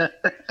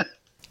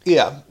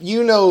 Yeah,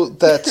 you know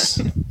that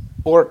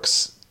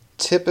orcs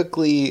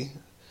typically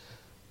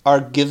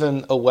are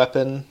given a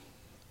weapon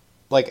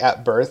like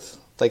at birth.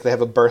 Like they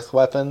have a birth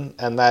weapon,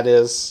 and that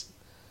is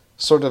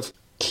sort of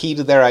key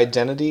to their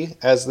identity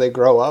as they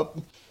grow up.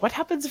 What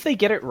happens if they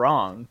get it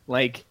wrong?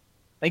 Like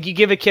you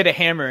give a kid a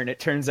hammer and it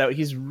turns out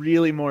he's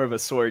really more of a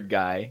sword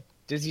guy.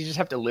 Does he just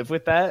have to live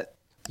with that?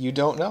 You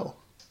don't know.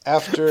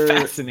 After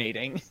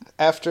Fascinating.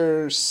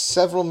 After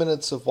several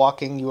minutes of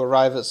walking, you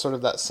arrive at sort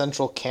of that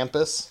central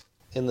campus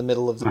in the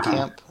middle of the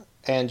camp,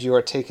 and you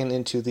are taken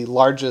into the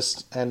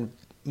largest and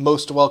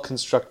most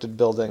well-constructed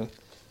building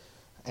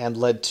and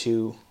led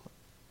to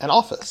an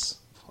office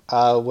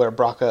where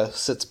Braca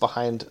sits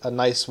behind a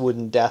nice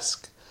wooden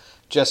desk,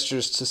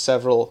 gestures to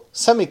several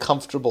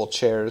semi-comfortable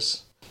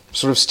chairs,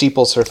 sort of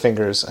steeples her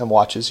fingers and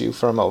watches you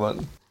for a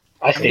moment.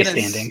 I stay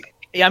standing.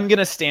 Yeah, I'm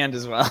gonna stand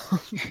as well.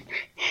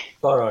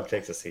 Balrog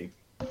takes a seat.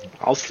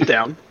 I'll sit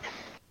down.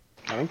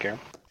 I don't care.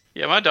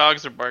 Yeah, my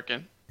dogs are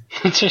barking.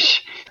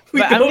 We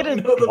But I'm don't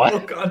gonna- know the What? full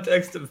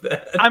context of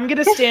that. I'm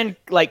gonna stand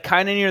like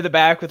kind of near the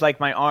back with like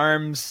my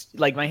arms,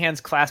 like my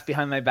hands clasped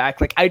behind my back.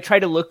 Like I try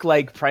to look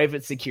like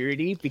private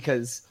security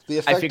because The I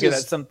effect figure is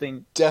that's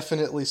something.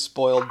 definitely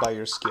spoiled by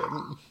your skin.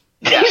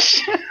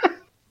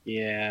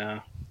 Yeah.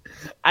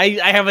 I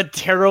have a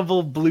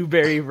terrible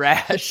blueberry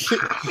rash.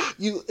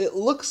 It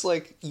looks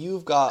like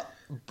you've got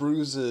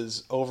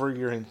bruises over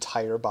your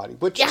entire body,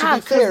 which, Yeah, to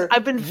be 'cause fair,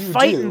 I've been you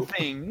fighting do.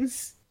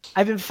 things.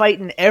 I've been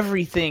fighting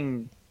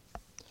everything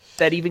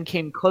that even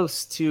came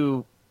close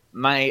to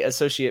my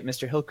associate,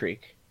 Mr. Hillcreek.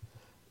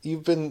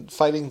 You've been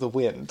fighting the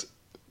wind.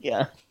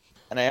 Yeah.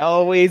 And I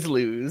always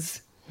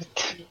lose.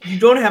 You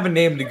don't have a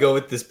name to go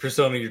with this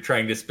persona you're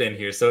trying to spin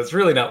here, so it's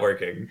really not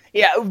working.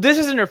 Yeah, this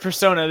isn't a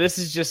persona. This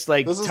is just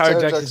like This is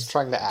Tarjux Terrajux is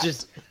trying to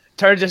act.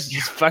 Tarjux is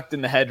just fucked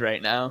in the head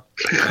right now.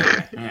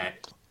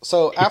 Alright.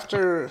 So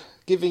after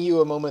giving you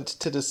a moment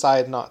to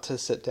decide not to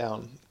sit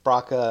down,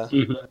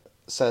 Braca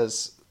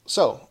says,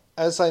 "So,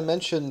 as I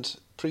mentioned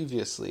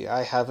previously,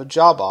 I have a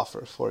job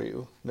offer for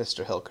you,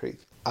 Mr. Hillcreek.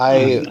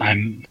 I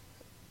I'm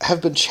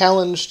have been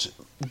challenged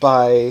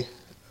by...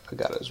 I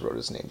wrote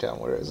his name down.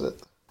 Where is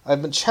it?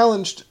 I've been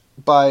challenged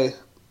by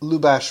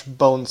Lubash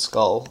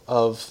Boneskull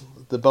of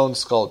the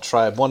Boneskull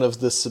tribe, one of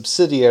the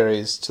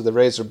subsidiaries to the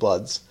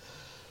Razorbloods,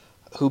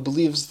 who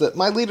believes that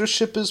my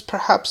leadership is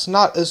perhaps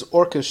not as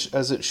orcish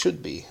as it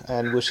should be,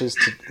 and wishes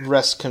to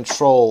wrest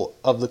control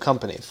of the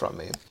company from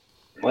me."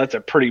 Well, that's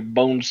a pretty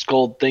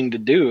bone-skulled thing to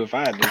do if I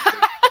had to.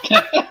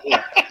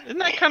 Isn't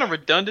that kind of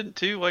redundant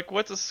too? Like,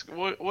 what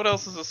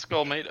else is a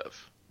skull made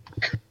of?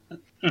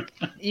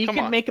 You Come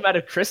can on. make them out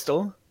of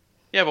crystal.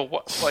 Yeah, but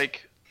what?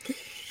 Like,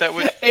 that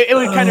would It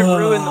would kind of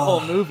ruin the whole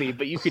movie,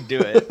 but you could do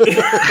it.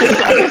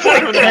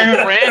 ruin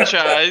the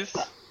franchise.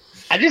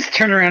 I just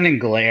turn around and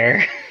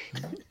glare.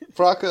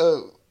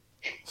 Braca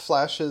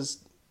flashes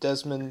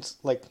Desmond,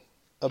 like,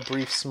 a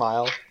brief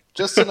smile,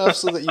 just enough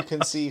so that you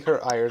can see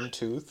her iron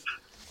tooth.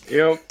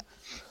 Yep.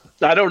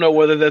 I don't know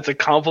whether that's a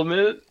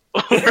compliment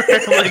or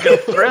like a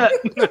threat.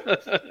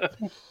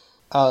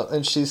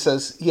 And she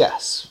says,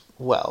 "Yes,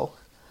 well,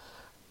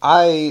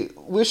 I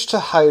wish to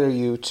hire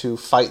you to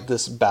fight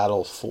this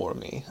battle for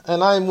me,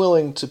 and I'm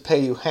willing to pay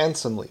you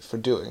handsomely for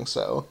doing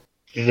so."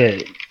 Is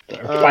it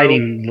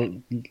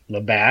fighting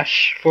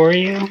Labash for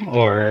you,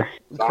 or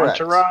Correct.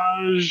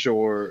 Entourage,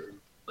 or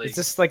like Is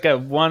this like a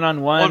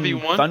one-on-one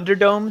 1v1?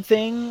 Thunderdome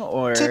thing,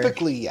 or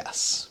Typically,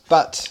 yes.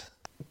 But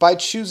by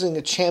choosing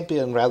a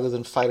champion rather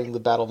than fighting the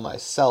battle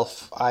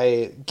myself,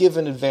 I give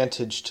an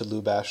advantage to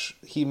Lubash.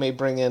 He may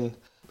bring in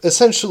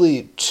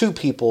essentially 2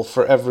 people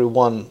for every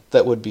one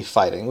that would be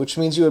fighting, which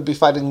means you would be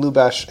fighting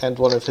Lubash and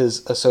one of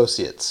his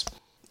associates.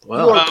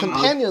 Your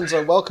companions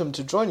are welcome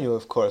to join you,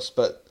 of course,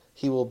 but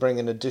he will bring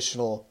an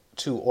additional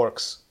 2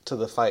 orcs to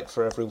the fight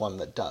for everyone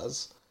that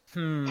does.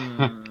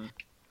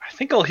 I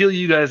think I'll heal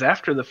you guys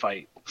after the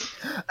fight.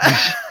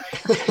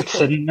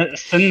 send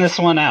this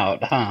one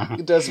out, huh?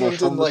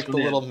 Desmond's in like the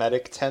little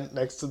medic tent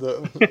next to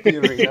the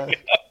arena.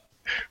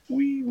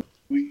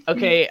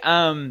 okay?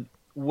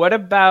 What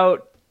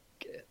about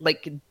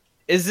like?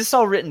 Is this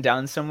all written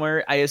down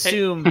somewhere? I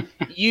assume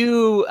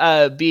you,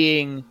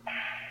 being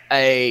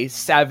a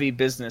savvy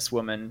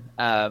businesswoman,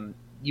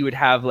 you would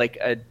have like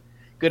a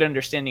good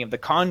understanding of the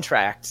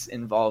contracts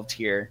involved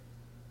here,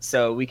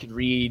 so we could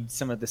read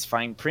some of this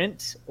fine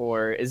print,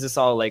 or is this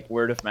all like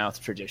word of mouth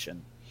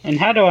tradition? And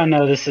how do I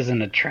know this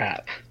isn't a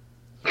trap?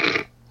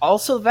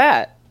 Also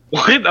that.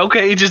 What?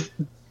 Okay, just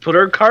put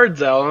our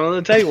cards out on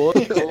the table.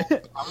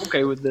 I'm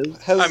okay with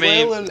this. Has I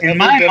mean, Leyland In ever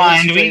my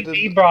mind, demonstrated-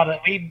 we brought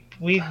it.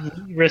 We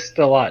risked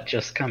a lot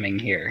just coming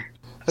here.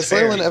 Has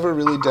Leyland ever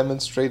really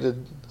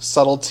demonstrated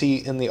subtlety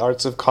in the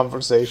arts of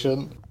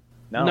conversation?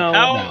 No.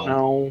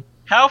 No.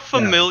 How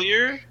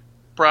familiar,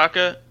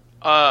 Braca,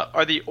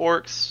 are the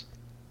orcs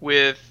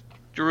with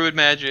druid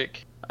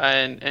magic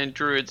and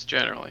druids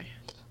generally?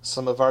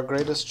 Some of our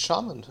greatest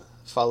shaman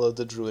followed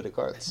the druidic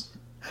arts.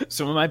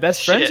 Some of my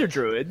best friends Shit. are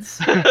druids.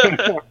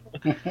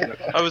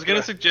 I was going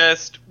to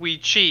suggest we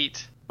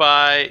cheat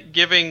by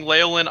giving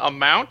Leolin a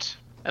mount,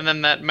 and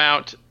then that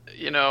mount,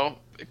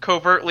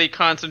 covertly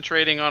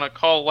concentrating on a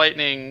call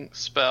lightning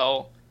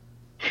spell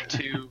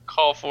to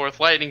call forth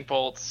lightning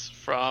bolts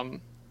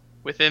from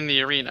within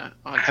the arena.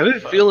 I have a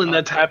feeling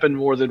that's happened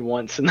more than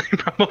once, and they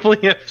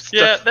probably have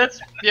stuff.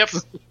 Yep.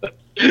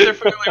 If they're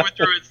familiar with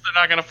druids, they're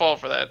not going to fall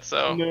for that,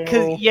 so.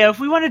 Because if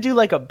we want to do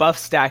like a buff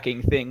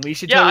stacking thing, we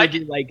should totally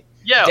do like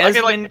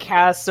Desmond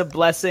casts a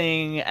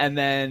blessing, and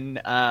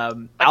then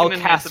I'll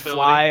cast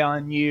fly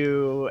on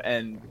you,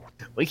 and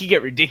we could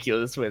get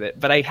ridiculous with it.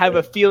 But I have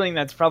a feeling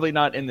that's probably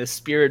not in the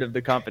spirit of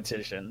the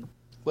competition.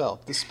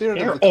 Well, the spirit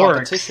They're of the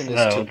competition orcs, is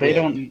though. to They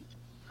win.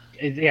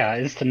 don't.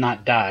 Is to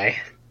not die.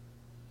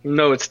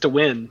 No, it's to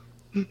win.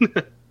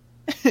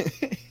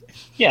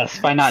 Yes,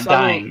 by not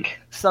dying.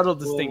 Subtle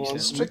distinction.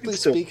 Strictly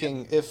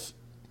speaking, if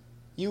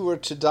you were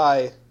to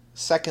die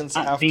seconds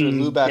Not after being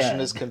Lubash dead.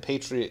 and his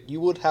compatriot,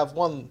 you would have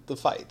won the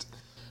fight.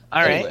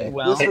 All right. Anyway,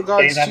 Well, with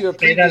regards say to your that-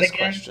 say that previous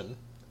again?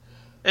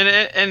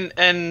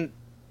 question,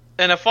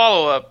 And a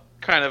follow-up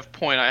kind of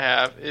point I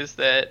have is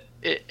that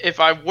if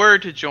I were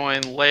to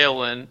join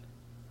Leolin,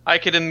 I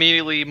could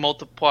immediately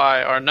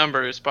multiply our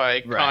numbers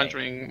by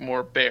conjuring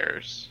more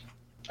bears.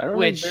 I don't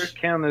Which- know if bears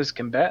count as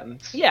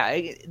combatants. yeah,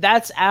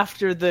 that's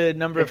after the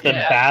number If of the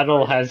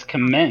battle has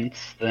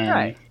commenced, then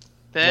Right.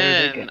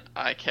 Then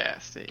I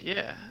cast it.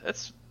 Yeah,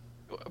 that's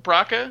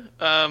Braca.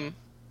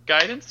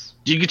 Guidance.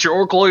 Do you get your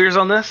orc lawyers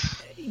on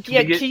this?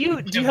 Yeah, we get- do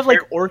you have like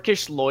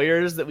orcish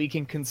lawyers that we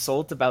can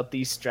consult about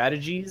these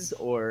strategies,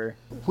 or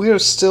we are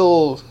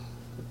still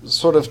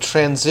sort of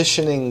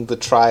transitioning the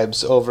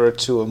tribes over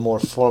to a more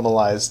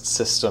formalized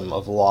system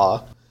of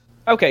law.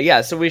 okay,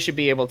 yeah, so we should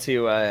be able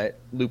to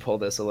loophole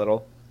this a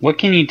little. what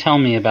can you tell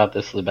me about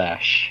this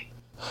Labash?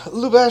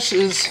 Lubash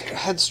is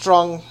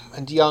headstrong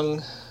and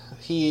young.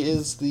 He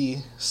is the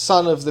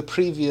son of the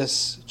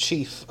previous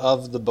chief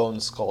of the Bone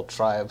Skull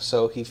tribe,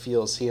 so he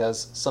feels he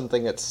has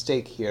something at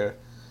stake here.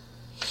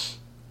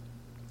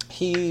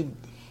 He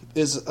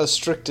is a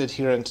strict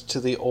adherent to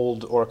the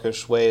old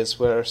orcish ways,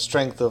 where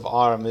strength of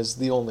arm is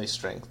the only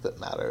strength that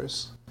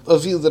matters. A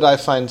view that I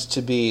find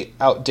to be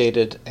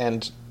outdated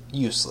and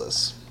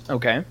useless.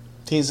 Okay.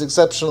 He's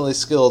exceptionally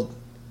skilled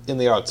in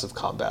the arts of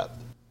combat.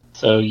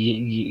 So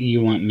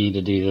you want me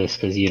to do this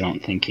because you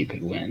don't think you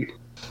could win?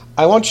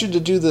 I want you to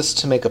do this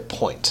to make a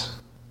point.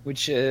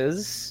 Which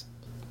is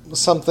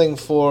Something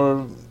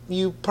for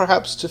you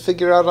perhaps to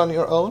figure out on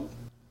your own?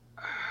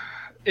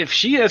 If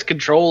she has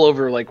control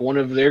over like one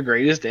of their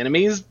greatest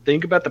enemies,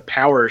 think about the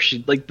power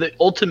like the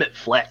ultimate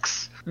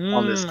flex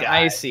on this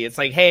guy. I see. It's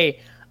like,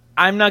 hey,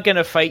 I'm not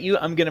gonna fight you.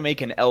 I'm gonna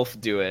make an elf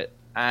do it.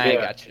 I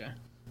gotcha.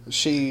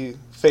 She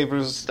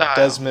favors Style.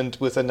 Desmond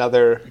with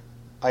another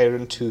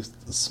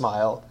iron-toothed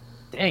smile.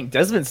 Dang,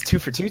 Desmond's 2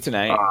 for 2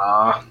 tonight.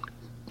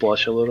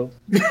 Blush a little.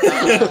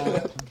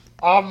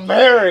 I'm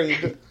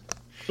married!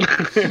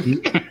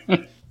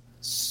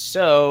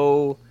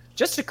 So,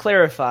 just to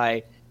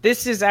clarify,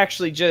 this is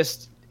actually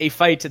just a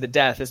fight to the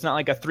death. It's not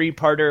like a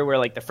 3-parter where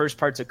like the first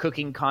part's a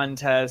cooking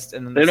contest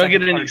and then They don't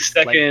get any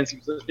seconds.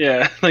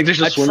 Like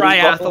there's a just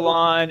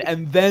triathlon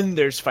and then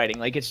there's fighting.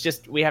 Like it's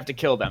just we have to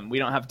kill them. We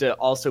don't have to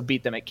also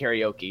beat them at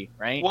karaoke,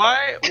 right?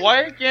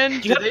 Why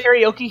again? Do you have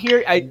karaoke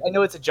here? I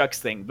know it's a Jux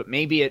thing, but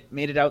maybe it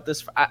made it out this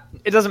far.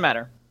 It doesn't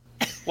matter.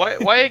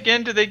 Why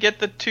again do they get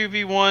the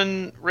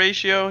 2v1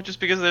 ratio?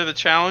 Just because they're the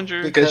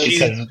challenger? Because she's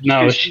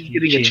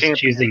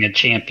choosing a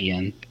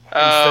champion.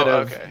 Instead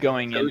of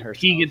going in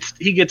herself.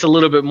 He gets a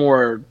little bit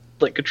more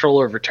like control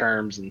over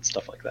terms and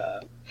stuff like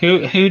that.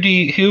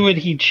 Who would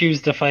he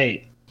choose to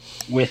fight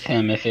with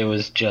him if it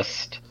was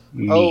just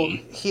me? Oh,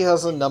 he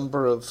has a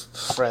number of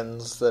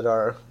friends that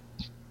are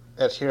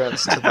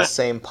adherents to the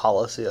same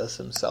policy as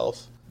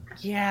himself.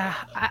 Yeah,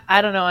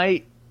 I don't know.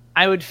 I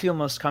would feel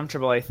most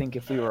comfortable, I think,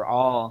 if we were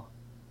all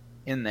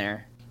in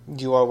there.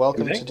 You are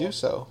welcome to do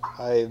so.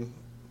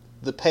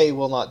 The pay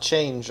will not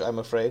change, I'm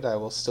afraid. I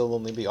will still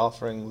only be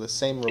offering the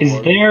same reward.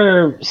 Is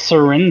there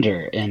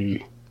surrender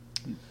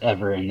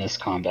ever in this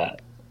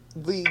combat?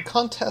 The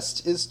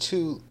contest is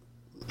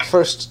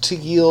first to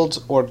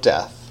yield or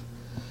death.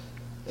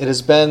 It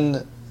has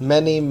been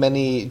many,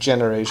 many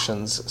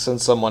generations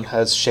since someone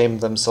has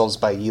shamed themselves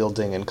by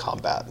yielding in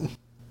combat.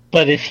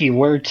 But if he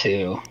were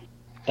to,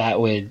 that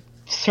would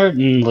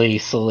certainly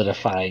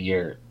solidify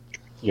your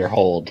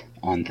hold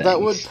on things. That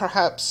would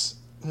perhaps...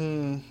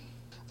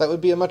 that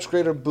would be a much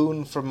greater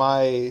boon for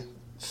my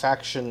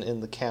faction in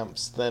the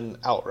camps than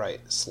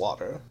outright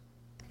slaughter.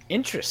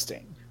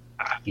 Interesting.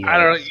 Yeah, I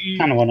don't know.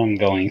 Kind of what I'm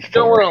going for. You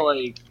don't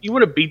want to you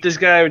want to beat this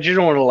guy, but you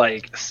don't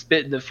want to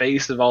spit in the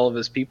face of all of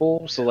his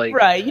people. So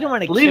right, you don't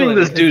want to leaving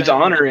this dude's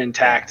honor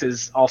intact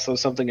is also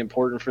something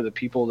important for the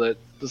people that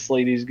this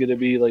lady's going to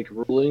be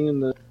ruling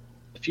in the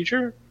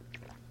future.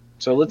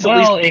 So let's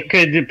it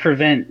could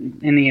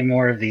prevent any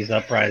more of these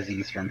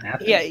uprisings from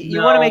happening. Yeah,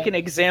 you want to make an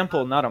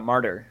example, not a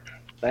martyr.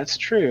 That's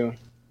true.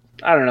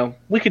 I don't know.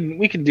 We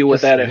can deal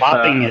with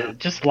that.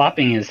 Just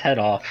lopping his head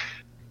off.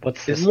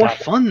 It's more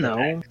fun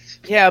though.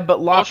 Yeah,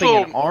 but lopping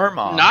an arm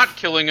off. Not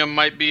killing him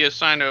might be a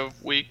sign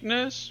of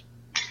weakness.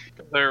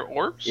 They're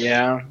orcs.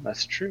 Yeah,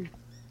 that's true.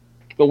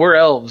 But we're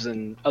elves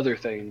and other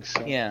things.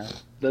 So yeah,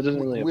 that doesn't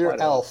really apply. We're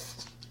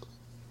elf.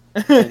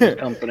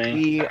 Company.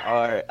 We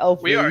are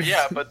elf. We are,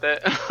 yeah, but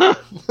but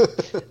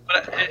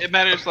it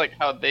matters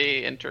how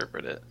they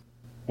interpret it.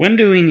 When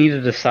do we need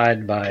to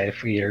decide by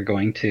if we are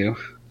going to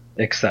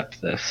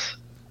accept this?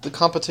 The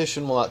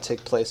competition will not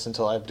take place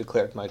until I've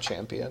declared my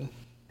champion.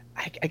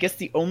 I guess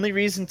the only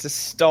reason to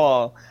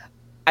stall,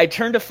 I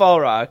turn to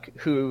Falrock,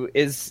 who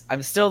is,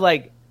 I'm still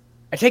I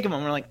take him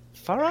and we're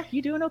Falrock,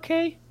 you doing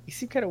okay? You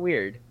seem kind of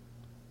weird.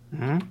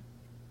 Huh?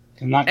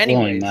 He's not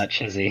glowing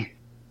much, is he?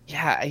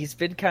 Yeah, he's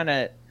been kind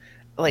of,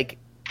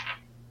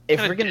 if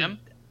we're going to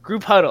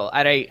group huddle,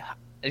 I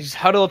just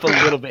huddle up a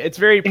little bit. It's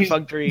very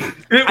perfunctory.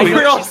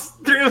 We're all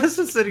three of us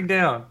are sitting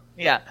down.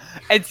 Yeah,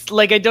 it's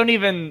I don't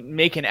even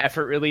make an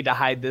effort really to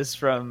hide this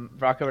from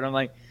Rocco, but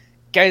I'm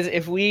guys,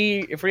 if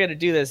we had to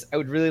do this, I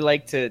would really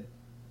like to.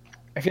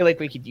 I feel like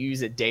we could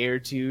use a day or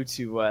two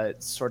to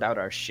sort out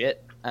our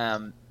shit.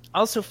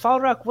 Also,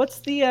 Falrock, what's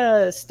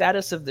the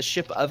status of the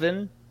ship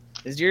oven?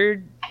 Is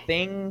your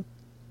thing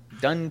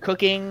done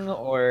cooking,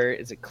 or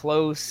is it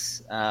close?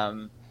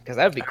 Because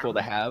that would be cool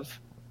to have.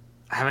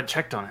 I haven't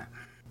checked on it.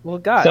 Well,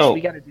 gosh,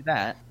 we got to do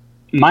that.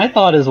 My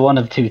thought is one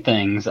of two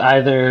things.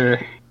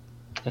 Either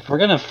if we're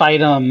gonna fight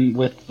them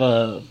with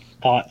the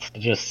thoughts to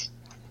just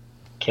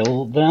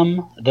kill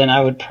them, then I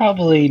would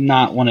probably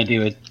not want to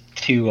do a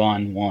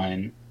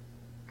 2-on-1.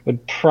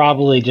 Would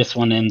probably just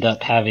want to end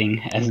up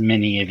having as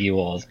many of you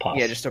all as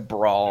possible. Yeah, just a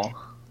brawl.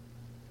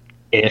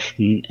 If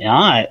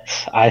not,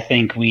 I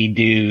think we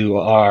do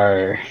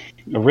our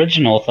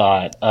original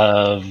thought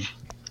of,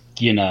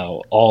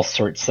 all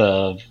sorts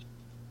of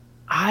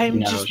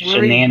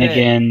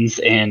shenanigans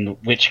and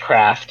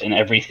witchcraft and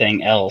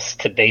everything else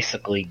to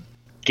basically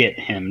get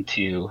him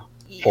to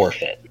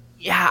forfeit.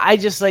 Yeah, I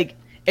just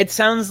it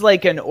sounds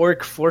like an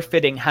orc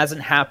forfeiting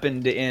hasn't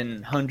happened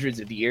in hundreds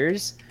of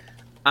years.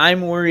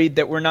 I'm worried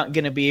that we're not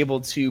going to be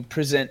able to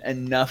present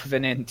enough of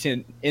an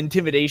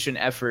intimidation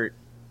effort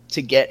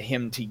to get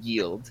him to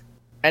yield.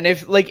 And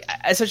if,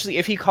 essentially,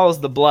 if he calls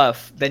the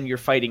bluff, then you're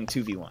fighting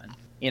 2v1,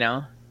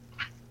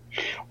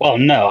 Well,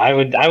 no, I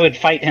would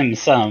fight him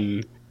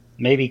some,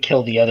 maybe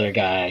kill the other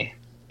guy,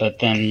 but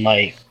then,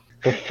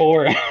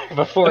 before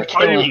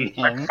killing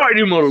him, I'd fight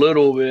him a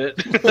little bit.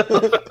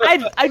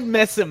 I'd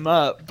mess him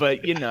up, but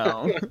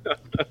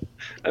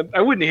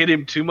I wouldn't hit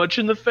him too much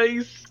in the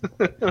face.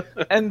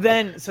 And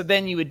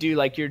then you would do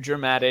your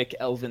dramatic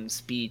elven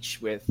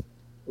speech with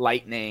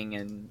lightning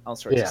and all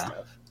sorts of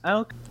stuff.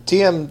 Okay.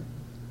 DM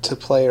to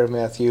player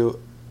Matthew,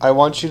 I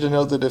want you to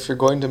know that if you're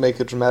going to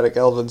make a dramatic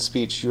elven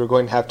speech, you're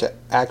going to have to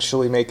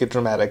actually make a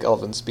dramatic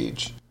elven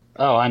speech.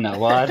 Oh, I know.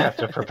 Well, I'd have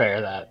to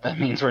prepare that. That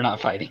means we're not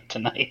fighting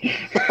tonight.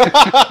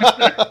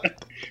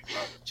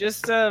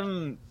 Just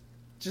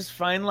Just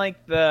find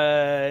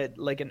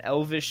an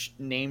elvish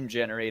name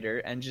generator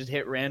and just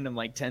hit random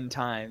 10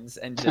 times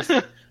and just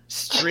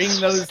string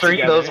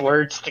those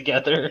words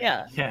together.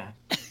 Yeah. Yeah.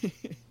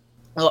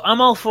 Well, I'm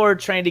all for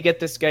trying to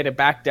get this guy to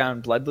back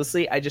down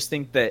bloodlessly. I just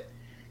think that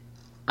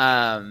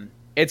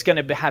it's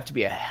going to have to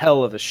be a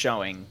hell of a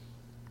showing.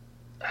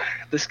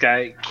 This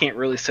guy can't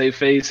really save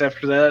face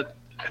after that.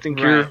 I think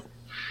Right.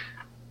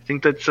 I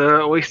think that's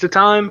a waste of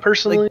time,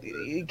 personally.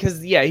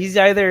 Because he's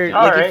either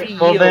All if right. he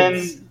Well,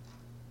 yields,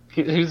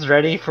 then, who's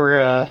ready for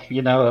a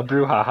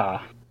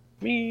brouhaha?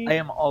 Me. I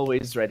am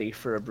always ready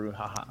for a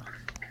brouhaha.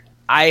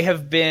 I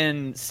have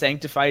been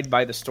sanctified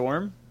by the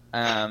storm,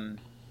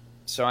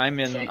 so I'm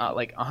in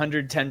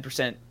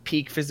 110%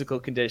 peak physical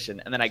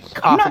condition, and then I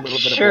cough a little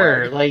bit of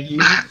blood. Like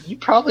you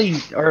probably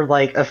are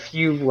a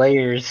few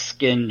layers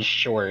skin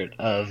short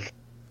of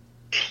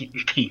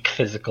peak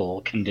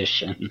physical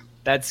condition.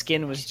 That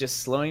skin was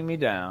just slowing me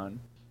down.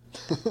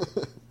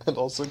 And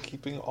also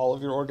keeping all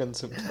of your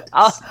organs intact.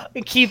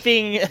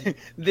 Keeping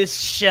this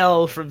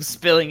shell from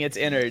spilling its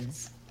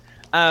innards.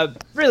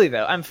 Really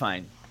though, I'm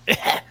fine.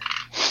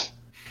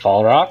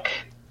 Fall Rock?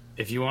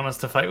 If you want us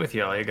to fight with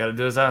you, all you gotta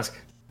do is ask.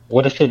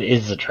 What if it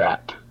is a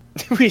trap?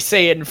 We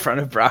say it in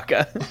front of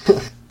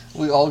Braca.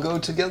 We all go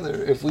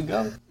together if we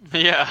go.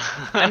 Yeah.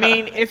 I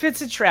mean, if it's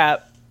a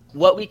trap,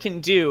 what we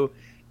can do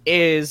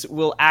is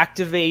we'll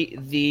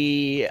activate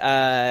the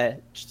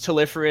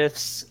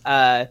Telephorith's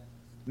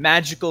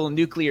magical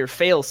nuclear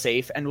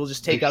failsafe, and we'll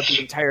just take out the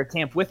entire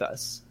camp with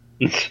us.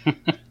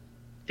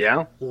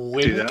 Yeah,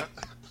 do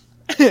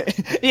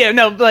that. Yeah,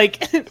 no,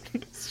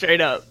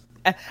 straight up.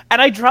 And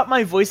I drop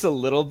my voice a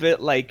little bit,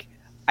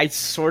 I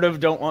sort of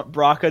don't want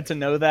Braca to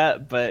know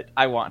that, but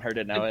I want her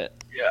to know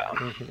it.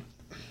 Yeah.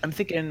 I'm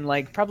thinking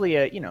probably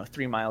a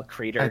 3-mile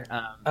crater.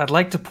 I'd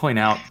like to point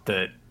out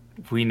that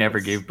we never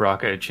gave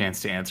Braca a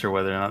chance to answer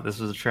whether or not this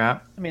was a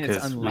trap. I mean, it's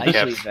 'cause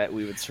unlikely that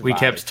we would survive. We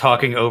kept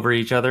talking over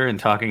each other and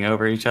talking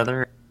over each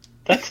other.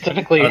 That's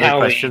typically Other how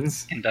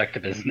questions? we conduct a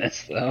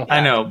business, though.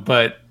 I know,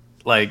 but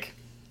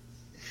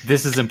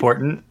this is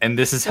important, and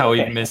this is how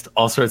Okay. we've missed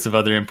all sorts of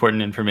other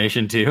important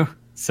information too.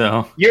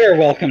 So You're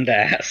welcome to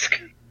ask.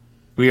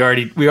 we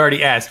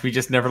already asked. We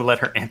just never let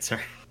her answer.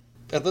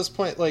 At this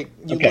point, you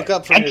Okay. look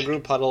up from your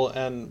group huddle,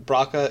 and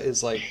Braca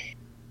is,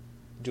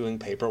 doing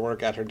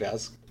paperwork at her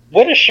desk.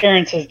 What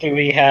assurances do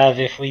we have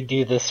if we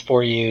do this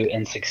for you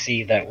and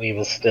succeed that we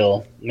will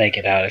still make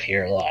it out of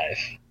here alive?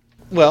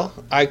 Well,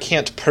 I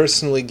can't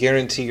personally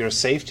guarantee your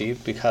safety,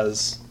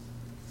 because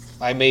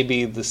I may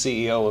be the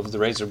CEO of the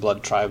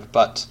Razorblood tribe,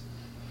 but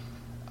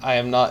I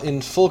am not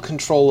in full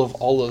control of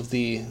all of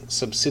the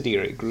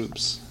subsidiary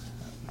groups.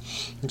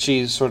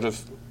 She sort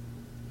of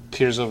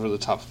peers over the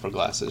top of her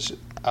glasses.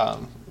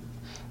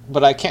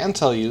 But I can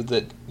tell you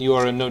that you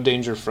are in no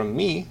danger from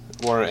me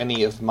or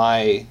any of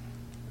my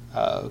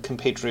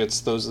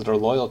compatriots, those that are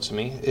loyal to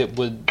me. It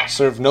would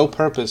serve no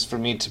purpose for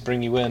me to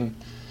bring you in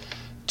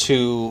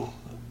to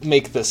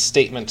make the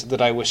statement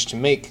that I wish to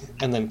make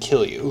and then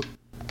kill you.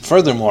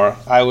 Furthermore,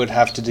 I would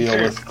have to deal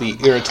with the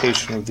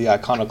irritation of the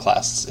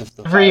iconoclasts if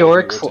the Every five of you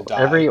orc, were to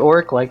die. every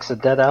orc likes a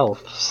dead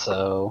elf,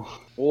 so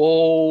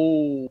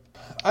Whoa.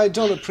 I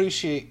don't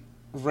appreciate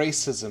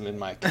racism in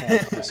my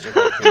camp, Mr.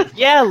 Hogan.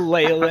 Yeah,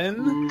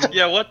 Leyland.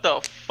 Yeah, what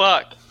the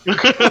fuck?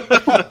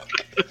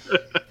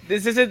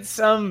 This isn't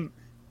some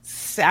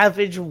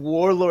savage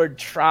warlord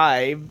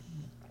tribe.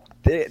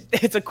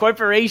 It's a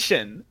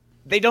corporation.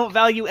 They don't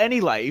value any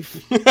life.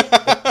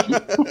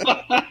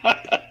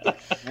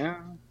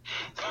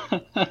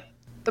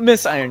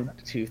 Miss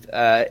Irontooth,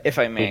 if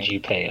I may. would you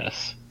pay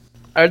us?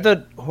 Are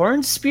the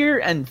Hornspear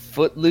and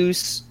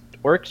Footloose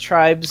orc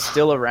tribes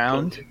still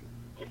around?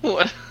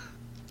 What?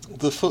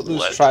 The Footloose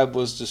What? tribe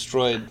was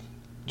destroyed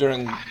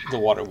during the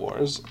Water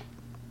Wars.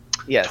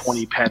 Yes.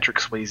 20 Patrick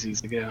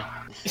Swayzes ago.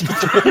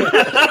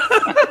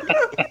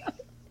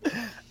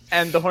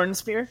 And the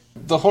Hornspear?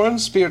 The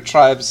Hornspear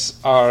tribes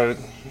are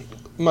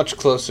much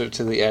closer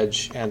to the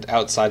edge and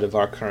outside of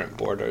our current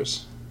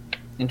borders.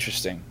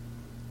 Interesting.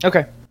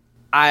 Okay.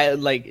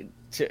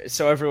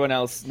 So everyone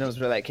else knows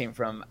where that came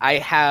from. I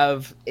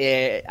have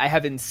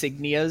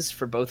insignias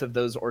for both of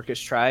those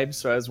orcish tribes,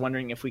 so I was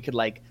wondering if we could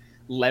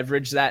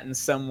leverage that in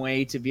some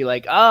way to be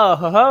oh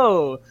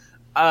ho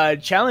ho,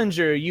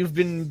 Challenger, you've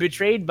been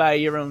betrayed by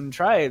your own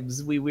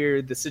tribes. We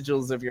wear the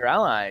sigils of your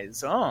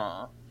allies.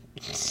 Oh.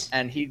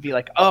 And he'd be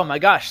oh my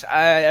gosh,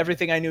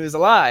 everything I knew is a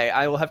lie.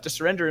 I will have to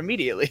surrender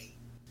immediately.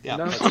 Yeah,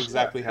 No. that's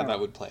exactly how that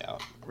would play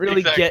out.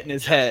 Really Exactly. get in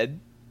his head.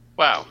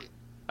 Wow.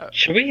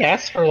 Should we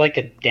ask for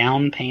a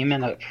down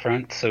payment up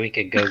front so we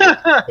could go get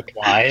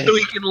supplies? So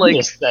we can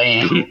Just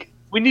saying.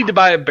 we need to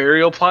buy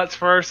burial plots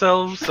for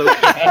ourselves. So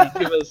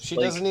give us, She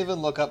doesn't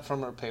even look up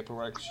from her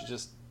paperwork. She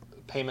just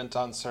payment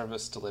on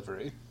service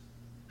delivery.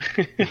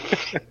 Can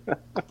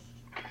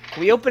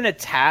we open a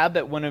tab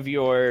at one of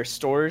your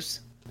stores?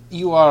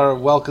 You are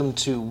welcome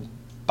to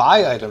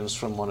buy items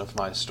from one of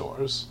my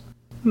stores.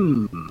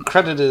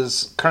 Credit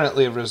is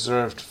currently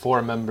reserved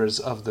for members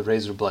of the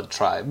Razorblood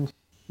tribe.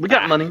 We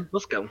got money.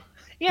 Let's go.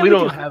 Yeah, We we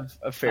don't- do have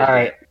a fair All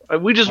bit.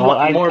 right. We just Well,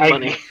 want more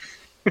money.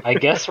 I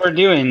guess we're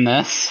doing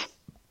this.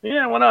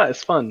 Yeah, why not?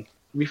 It's fun.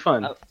 It'll be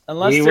fun.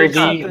 Unless We there's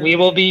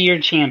will be your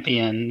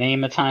champion.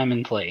 Name a time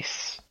and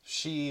place.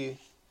 She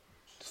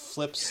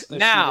flips a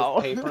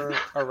Now. sheet of paper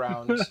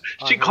around.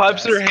 She on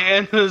claps her desk.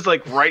 hand and is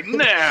like, right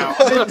now.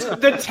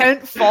 the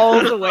tent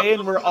falls away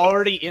and we're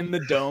already in the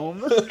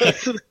dome.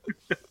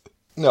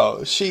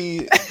 No,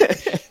 she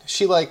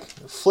like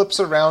flips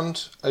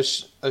around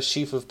a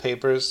sheaf of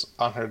papers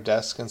on her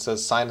desk and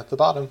says, "Sign at the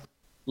bottom."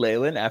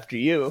 Leyland, after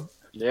you.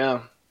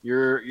 Yeah,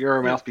 you're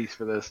a mouthpiece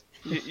for this.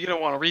 You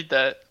don't want to read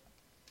that.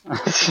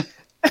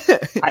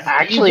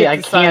 I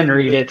to sign can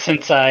read it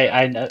since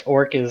I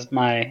Orc is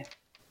my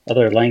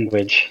other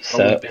language,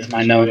 so it's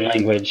my known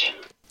language.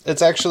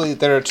 It's actually,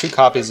 there are 2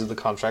 copies of the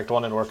contract,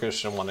 one in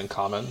Orcish and one in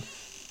Common.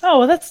 Oh,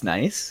 well, that's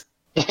nice.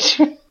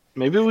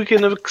 Maybe we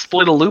can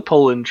exploit a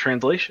loophole in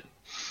translation.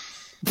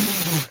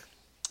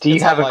 Do you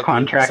It's have a unlikely,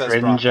 contract says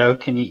written, Brock. Joe?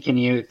 Can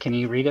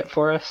you read it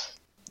for us?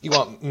 You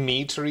want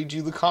me to read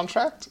you the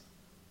contract?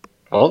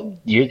 Well,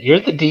 you're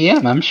the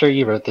DM. I'm sure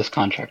you wrote this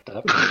contract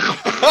up.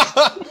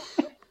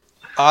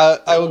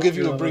 I will give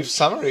you a brief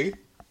summary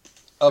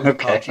of the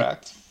Okay.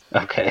 contract.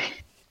 Okay.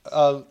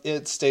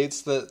 It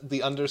states that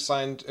the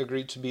undersigned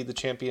agreed to be the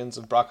champions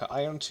of Braca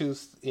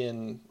Irontooth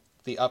in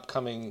the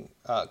upcoming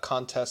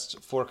contest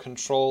for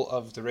control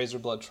of the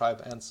Razorblood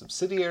tribe and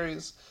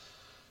subsidiaries.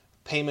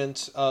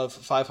 Payment of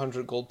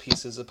 500 gold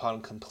pieces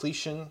upon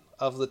completion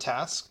of the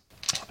task.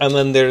 And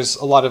then there's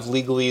a lot of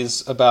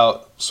legalese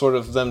about sort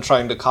of them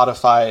trying to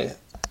codify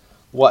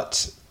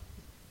what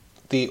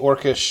the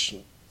Orcish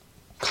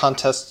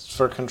contests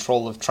for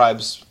control of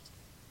tribes,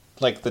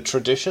 like the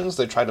traditions,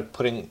 they try to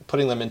putting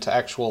them into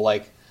actual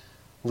like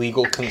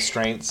legal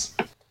constraints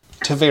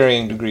to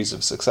varying degrees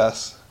of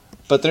success.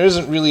 But there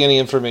isn't really any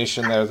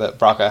information there that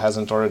Braca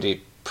hasn't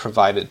already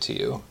provided to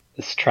you.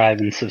 This tribe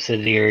and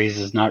subsidiaries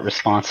is not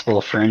responsible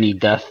for any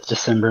death,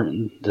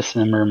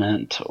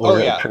 dismemberment,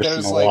 or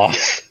personal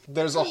loss.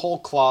 There's a whole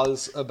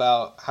clause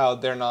about how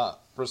they're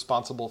not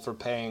responsible for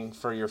paying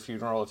for your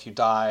funeral if you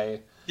die,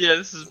 Yeah,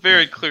 this is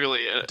very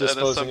clearly an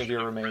disposing of assumption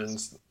your of risk.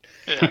 remains.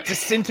 Yeah.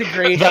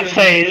 Disintegration, Let's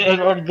say a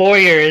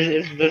lawyer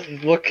is this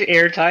look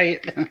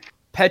airtight?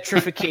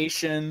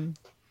 petrification,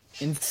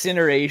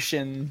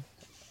 incineration,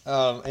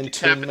 Entombment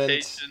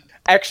Decapitation.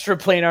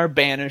 extraplanar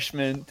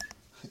banishment.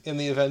 in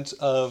the event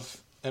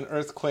of an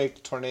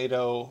earthquake,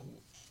 tornado,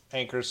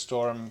 anchor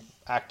storm,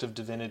 act of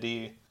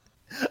divinity.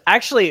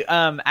 Actually,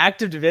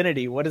 act of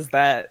divinity. What is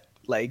that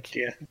like?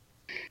 Yeah.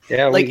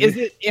 Like, is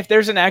it if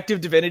there's an act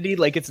of divinity,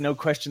 like it's no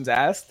questions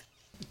asked?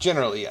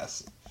 Generally,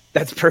 yes.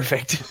 That's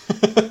perfect.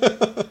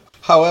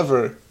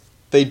 However,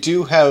 they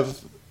do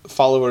have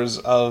followers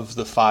of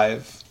the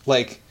 5.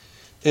 Like,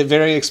 it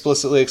very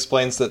explicitly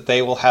explains that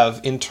they will have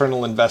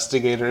internal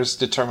investigators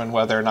determine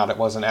whether or not it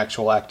was an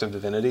actual act of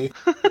divinity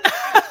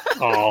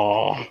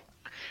Oh,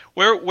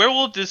 Where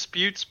will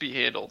disputes be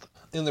handled?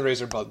 in the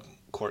Razorblood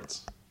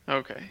courts.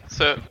 Okay,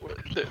 so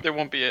there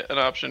won't be an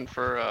option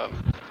for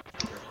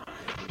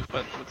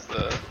what's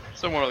the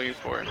someone will use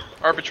for it?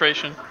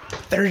 Arbitration.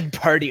 Third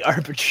party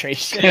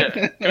arbitration. Yeah,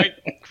 can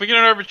we get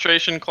an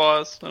arbitration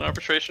clause, an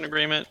arbitration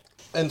agreement?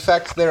 In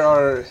fact,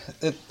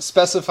 it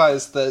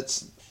specifies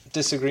that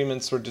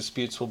disagreements or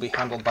disputes will be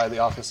handled by the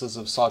offices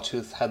of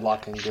Sawtooth,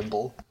 Headlock, and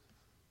Gimble.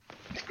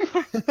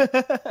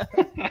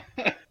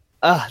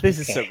 Ah, this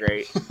is so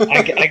great.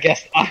 I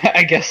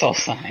guess I'll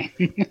sign.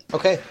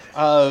 Okay,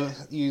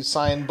 you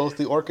sign both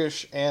the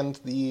Orcish and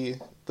the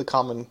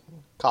common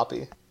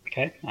copy.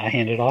 Okay, I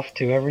hand it off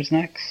to whoever's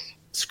next.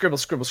 Scribble,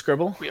 scribble,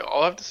 scribble. We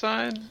all have to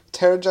sign.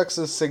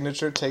 Terrajux's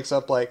signature takes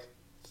up like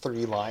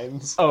 3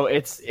 lines. Oh,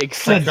 it's The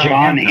excessive.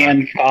 John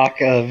Hancock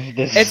of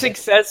this. It's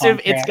excessive.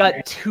 It's got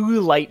contract.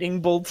 2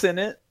 lightning bolts in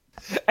it.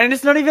 And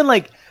it's not even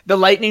like the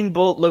lightning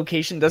bolt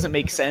location doesn't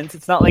make sense.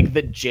 It's not like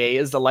the J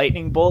is the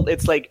lightning bolt.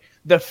 It's like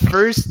the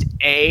first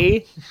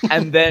A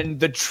and then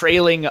the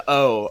trailing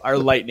O are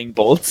lightning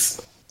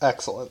bolts.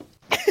 Excellent.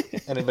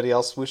 Anybody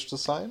else wish to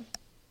sign?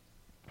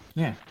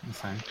 Yeah, I'm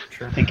fine.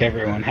 Sure. I think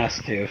everyone has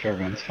to if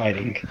everyone's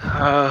fighting.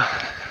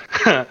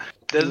 Desmond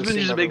assume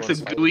just makes a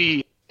everyone's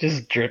gooey.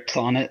 Just drips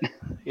on it.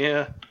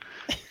 Yeah.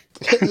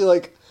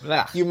 Like,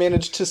 Ah. you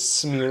managed to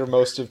smear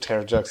most of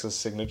Terrajux's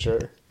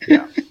signature.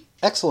 Yeah.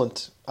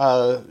 Excellent.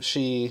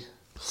 She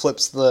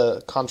flips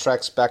the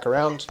contracts back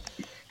around,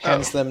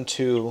 hands them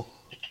to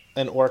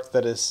an orc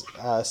that is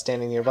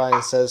standing nearby,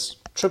 and says,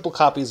 "Triple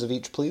copies of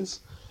each,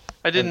 please."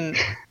 I didn't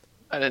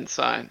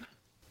sign.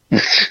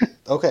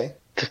 Okay.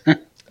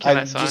 Can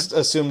I I sign? just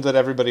assumed that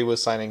everybody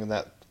was signing in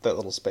that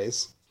little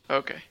space.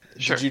 Okay,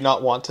 sure. Did you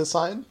not want to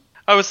sign?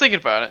 I was thinking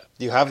about it.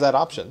 You have that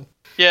option.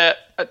 Yeah.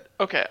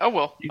 Okay, I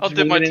will. You I'll just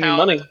dip my won't get any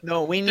talent. money.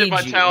 No, we Dip need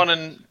my you. talent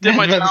and dip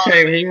my I was about to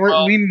talent. say,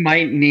 well, we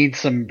might need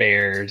some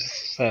bears,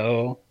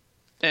 so...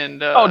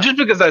 and Oh, just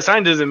because I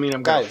signed doesn't mean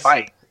I'm gonna Guys,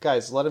 fight.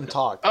 guys, let him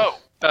talk.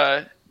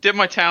 dip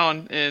my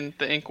talent in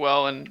the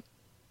inkwell, and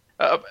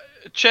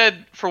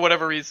Ched, for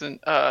whatever reason,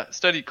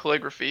 studied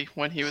calligraphy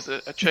when he was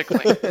a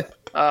chickling,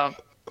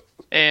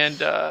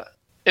 and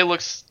it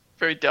looks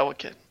very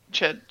delicate,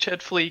 Ched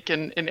Fleek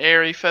in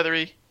airy,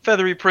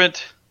 feathery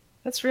print.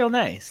 That's real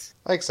nice.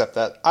 I accept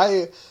that.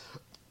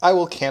 I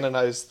will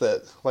canonize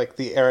that, like,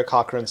 the Eric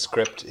Cochran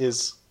script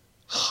is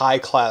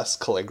high-class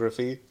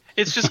calligraphy.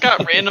 It's just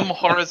got random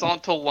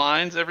horizontal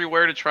lines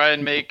everywhere to try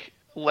and make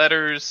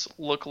letters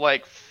look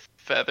like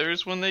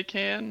feathers when they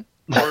can,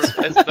 or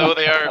as though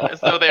they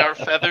are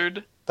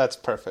feathered. That's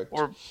perfect.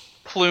 Or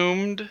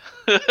plumed.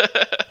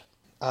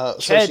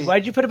 Ched,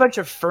 why'd you put a bunch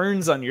of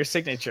ferns on your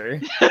signature?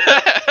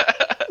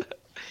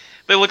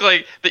 They look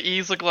like the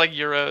E's look like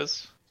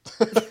euros.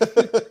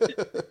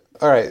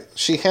 All right.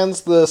 She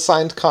hands the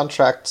signed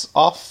contracts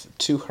off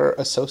to her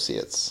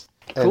associates,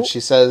 and Cool. she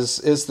says,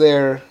 "Is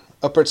there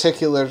a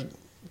particular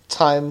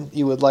time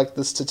you would like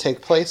this to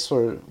take place,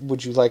 or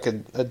would you like a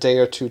day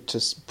or two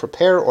to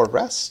prepare or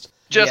rest?"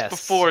 Just Yes.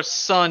 before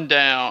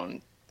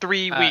sundown,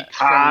 3 weeks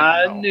from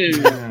I now.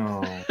 knew.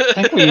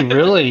 I think we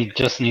really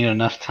just need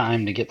enough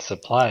time to get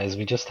supplies.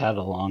 We just had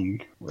a long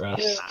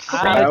rest.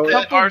 Right.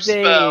 A Our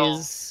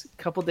spell.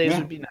 couple days Yeah.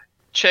 would be nice.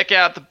 Check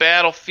out the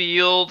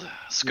battlefield,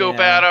 scope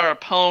Yeah. out our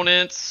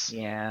opponents,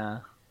 Yeah.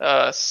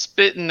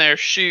 spit in their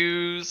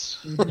shoes.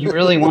 You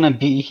really want to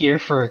be here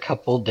for a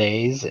couple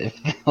days? If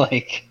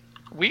like,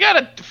 We got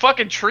a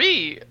fucking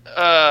tree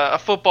a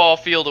football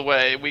field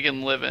away we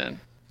can live in.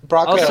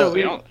 Braca Also,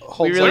 we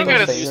holds really up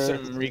gotta a gotta do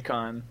finger, some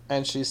recon.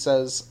 and she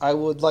says, "I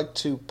would like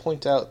to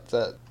point out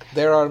that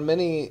there are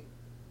many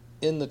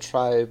in the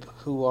tribe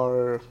who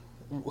were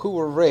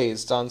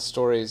raised on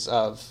stories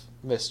of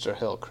Mr.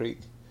 Hill Creek,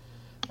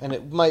 and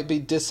it might be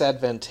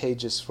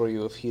disadvantageous for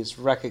you if he is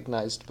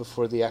recognized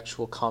before the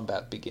actual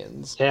combat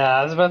begins." yeah,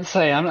 I was about to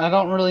say I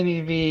don't really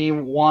need to be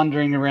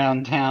wandering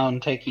around town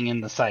taking in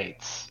the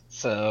sights.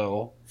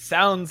 So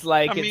Sounds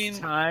like I it's mean-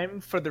 time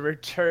for the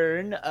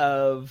return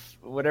of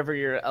whatever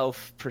your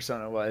elf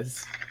persona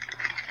was.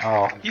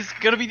 oh, He's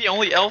gonna be the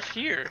only elf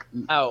here.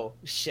 Oh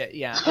shit!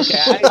 Yeah. Okay.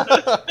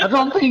 I, I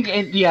don't think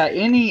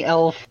any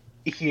elf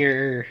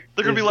here.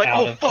 They're gonna be is like,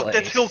 out "Oh of fuck, place.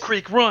 that's Hill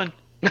Creek, run!"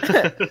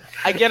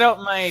 I get out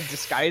my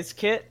disguise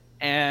kit,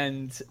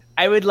 and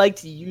I would like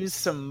to use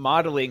some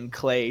modeling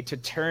clay to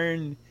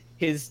turn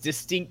his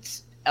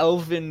distinct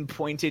elven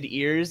pointed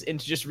ears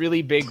into just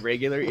really big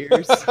regular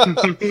ears. Oh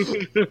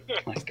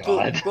my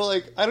God. But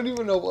like, I don't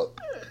even know what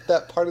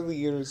that part of the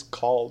ear is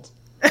called,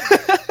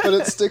 but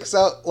it sticks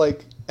out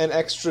like an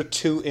extra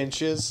 2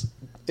 inches.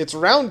 It's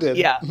rounded,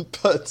 Yeah.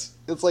 but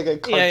it's like a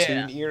Yeah,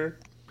 cartoon ear.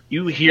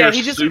 You hear Yeah,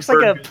 he just looks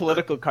like a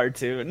political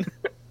cartoon.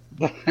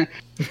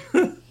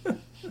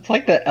 It's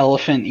like the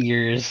elephant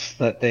ears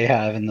that they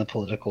have in the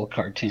political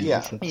cartoons. Yeah.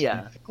 That's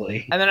Yeah.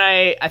 basically. And then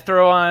I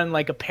throw on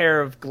like a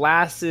pair of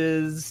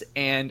glasses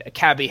and a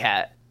cabbie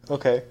hat.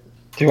 Okay.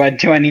 Do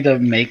I need to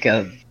make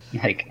a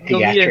like You'll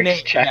need a name,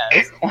 theatrics check?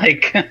 yes.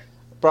 Like,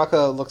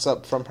 Braca looks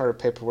up from her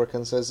paperwork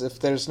and says, "If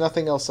there's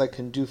nothing else I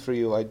can do for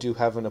you, I do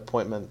have an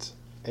appointment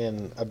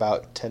in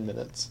about 10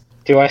 minutes.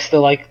 do I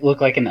still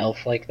look like an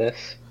elf like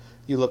this?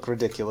 You look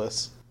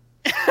ridiculous."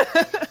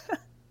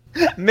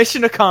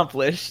 Mission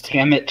accomplished.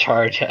 Damn it,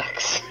 Charge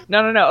X.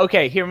 No.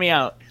 Okay, hear me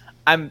out.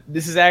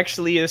 This is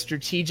actually a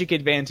strategic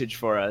advantage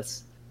for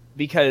us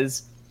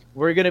because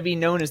we're going to be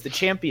known as the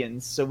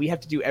champions, so we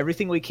have to do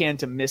everything we can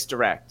to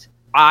misdirect.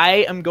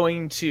 I am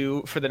going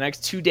to, for the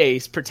next 2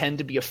 days, pretend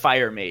to be a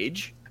fire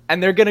mage,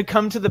 and they're going to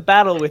come to the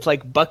battle with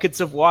like buckets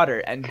of water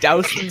and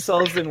douse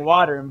themselves in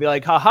water and be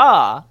like,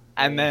 haha,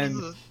 and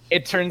then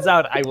it turns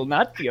out I will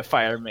not be a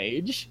fire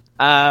mage.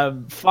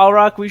 Fall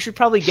Rock, we should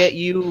probably get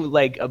you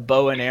like a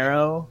bow and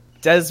arrow.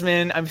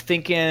 Desmond, I'm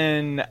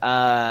thinking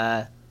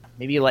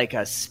maybe like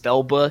a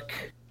spell book.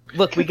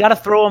 Look, we gotta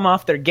throw them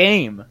off their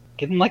game.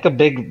 Give him like a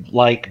big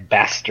like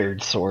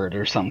bastard sword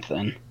or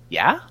something.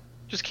 Yeah?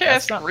 Just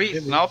cast not Grease,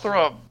 really- and I'll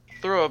throw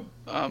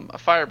a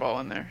fireball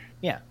in there.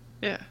 Yeah.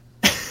 Yeah.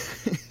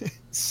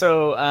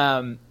 So,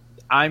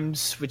 I'm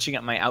switching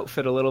up my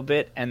outfit a little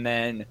bit, and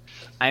then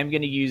I'm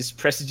gonna use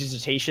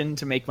prestidigitation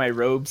to make my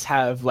robes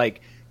have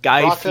like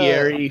Guy Braca-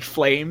 Fieri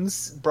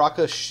flames.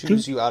 Braca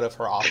shoos you out of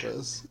her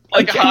office.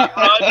 Like a hot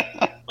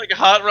rod, like a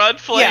hot rod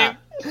flame.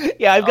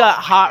 Yeah, I've got Oh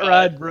my hot God.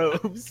 rod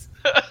robes.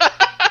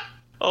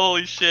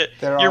 Holy shit!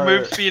 There Your are-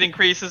 move speed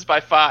increases by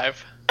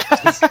 5.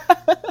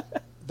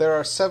 There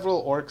are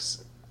several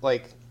orcs,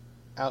 like,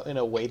 out in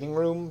a waiting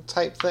room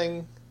type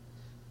thing,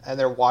 and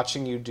they're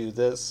watching you do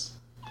this.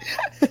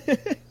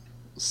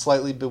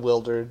 Slightly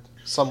bewildered,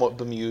 somewhat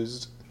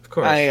bemused. Of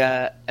course.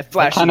 I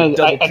flash I kinda- them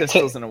double I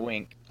pistols and a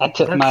wink. I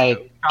took That's my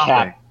so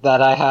cap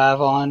that I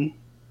have on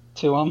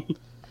to him.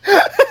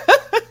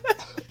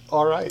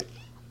 Alright.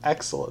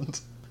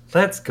 Excellent.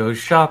 Let's go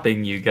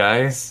shopping, you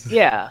guys.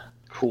 Yeah.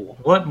 Cool.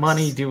 What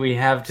money do we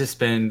have to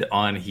spend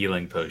on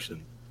healing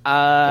potions?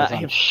 'Cause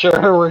I'm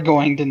sure we're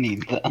going to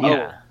need them.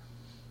 yeah.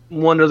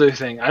 One other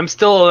thing, I'm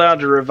still allowed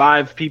to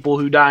revive people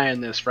who die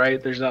in this,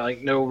 right? There's not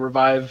like no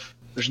revive.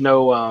 There's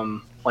no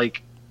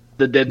like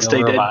the dead No stay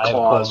dead revive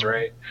clause, clause.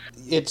 right?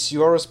 It's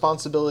your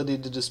responsibility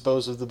to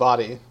dispose of the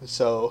body,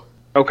 so...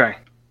 Okay.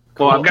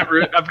 Well, I've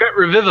got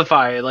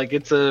revivify. Like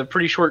it's a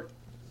pretty short.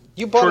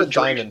 You bought a Short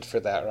duration. diamond for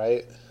that,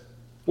 right?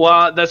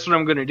 Well, that's what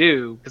I'm going to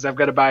do, because I've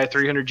got to buy a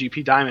 300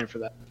 GP diamond for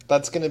that.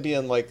 That's going to be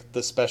in, like,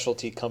 the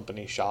specialty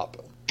company shop.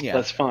 Yeah.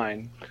 That's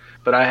fine.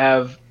 But I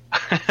have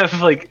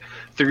like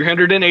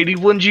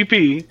 381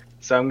 GP,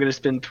 so I'm going to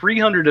spend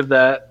 300 of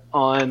that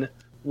on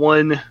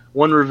one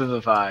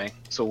Revivify.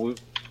 So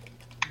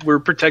we're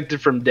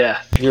protected from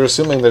death. You're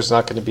assuming there's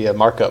not going to be a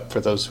markup for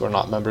those who are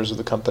not members of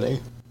the company.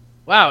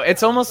 Wow,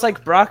 it's almost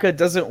like Braca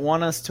doesn't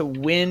want us to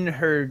win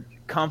her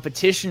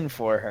competition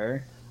for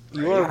her.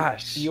 You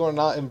are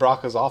not in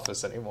Braca's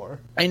office anymore.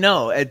 I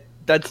know,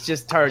 that's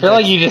just hard. I feel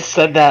like you just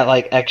said that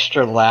like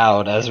extra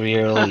loud as we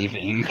were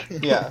leaving.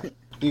 Yeah.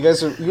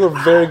 You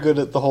are very good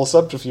at the whole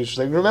subterfuge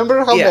thing. Remember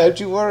how mad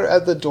you were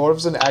at the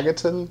dwarves in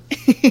Agaton?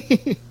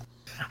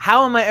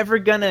 How am I ever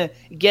gonna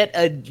get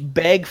a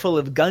bag full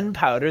of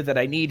gunpowder that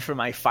I need for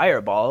my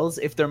fireballs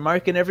if they're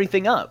marking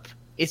everything up?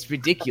 It's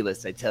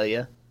ridiculous, I tell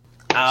you.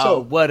 Oh, So-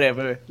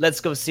 whatever.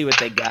 Let's go see what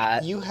they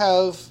got. You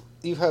have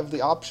the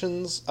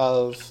options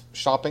of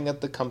shopping at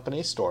the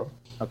company store,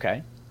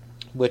 Okay.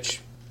 which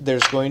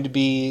there's going to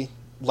be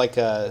like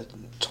a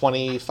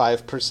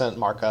 25%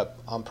 markup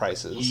on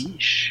prices.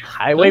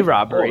 Highway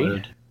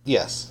robbery.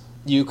 Yes.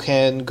 You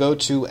can go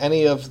to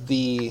any of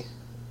the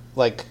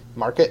like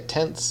market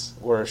tents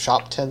or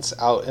shop tents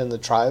out in the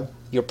tribe.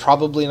 You're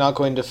probably not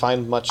going to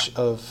find much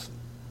of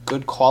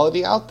good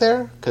quality out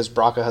there because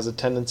Braca has a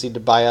tendency to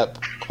buy up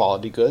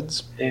quality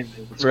goods.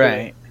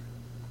 Right.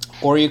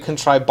 Or you can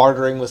try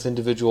bartering with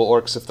individual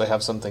orcs if they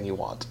have something you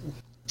want.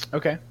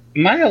 Okay.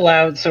 Am I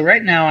allowed? So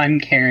right now I'm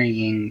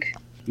carrying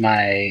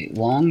my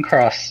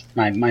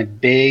my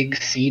big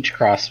siege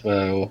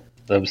crossbow,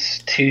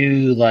 those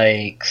two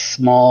like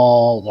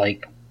small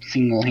like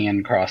single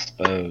hand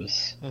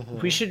crossbows.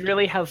 We should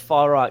really have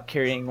Fall Rock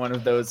carrying one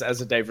of those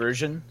as a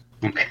diversion.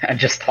 Okay, I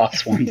just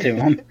tossed one to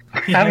him.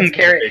 Have him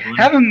carry the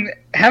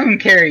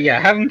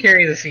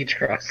siege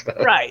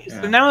crossbow. Right.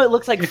 So now it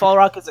looks like Fall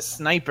Rock is a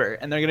sniper,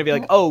 and they're gonna be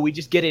like, "Oh, we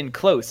just get in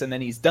close, and then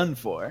he's done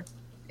for."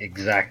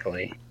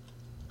 Exactly.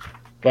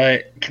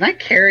 But can I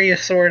carry a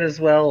sword as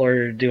well,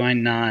 or do I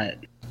not?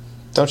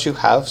 Don't you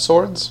have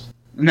swords?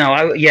 No,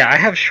 I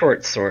have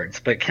short swords,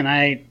 but can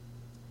I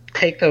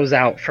take those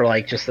out for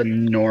like just a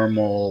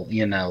normal,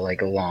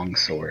 like a long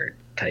sword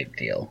type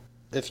deal?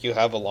 If you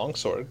have a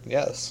longsword,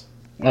 yes.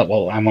 Oh,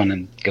 well, I want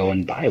to go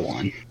and buy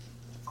one.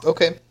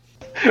 Okay.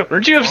 Why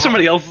don't you have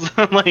somebody else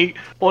like?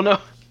 Well, no.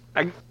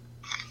 Why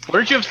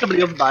don't you have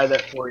somebody else buy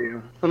that for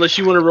you? Unless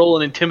you want to roll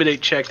an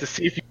intimidate check to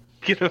see if you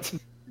get them to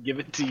give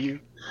it to you.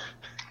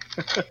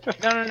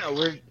 No.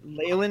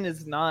 Leyland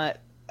is not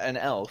an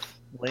elf.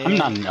 I'm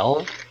not an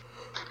elf.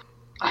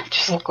 I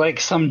just look like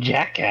some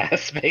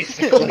jackass,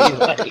 basically.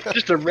 Like,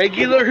 Just a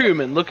regular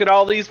human. Look at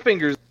all these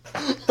fingers.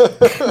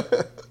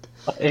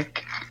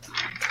 like,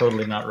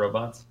 Totally not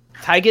robots.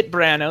 Tyget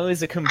Brano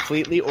is a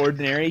completely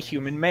ordinary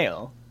human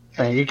male.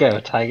 there you go,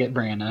 Tyget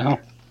Brano.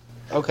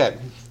 Okay.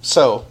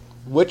 So,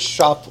 which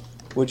shop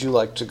would you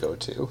like to go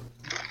to?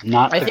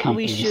 Not I the think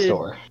company we should.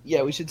 store.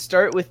 Yeah, we should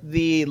start with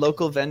the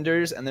local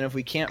vendors, and then if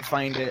we can't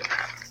find it,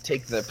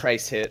 take the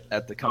price hit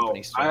at the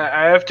company store.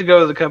 I have to go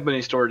to the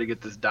company store to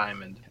get this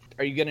diamond.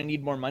 Are you gonna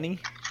need more money?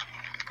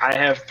 I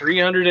have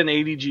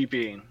 380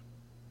 GP.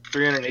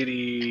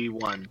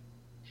 381.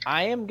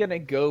 I am gonna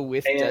go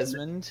with And-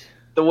 Desmond.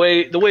 The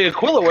way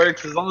Aquila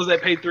works, as long as I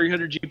pay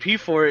 300 GP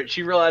for it,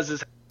 she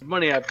realizes how much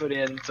money I put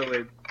in, so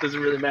it doesn't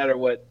really matter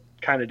what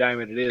kind of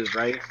diamond it is,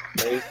 right?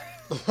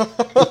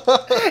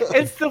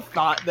 It's the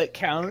thought that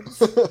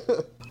counts.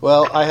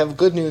 Well, I have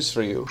good news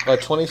for you. A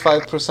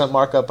 25%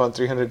 markup on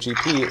 300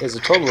 GP is a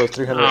total of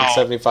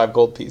 375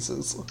 gold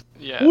pieces.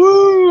 Yeah.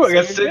 Woo! I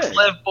got Sounded 6 good.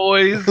 left,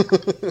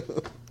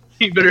 boys.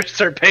 You better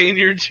start paying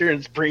your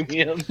insurance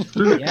premium.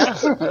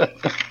 Yeah.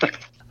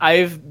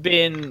 I've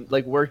been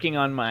like working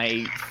on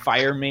my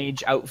fire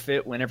mage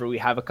outfit whenever we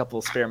have a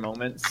couple spare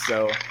moments.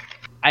 So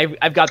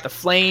I've got the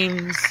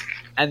flames,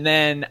 and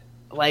then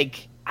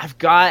like I've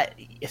got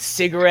a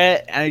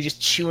cigarette, and I'm just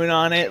chewing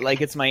on it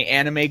like it's my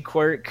anime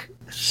quirk.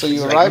 So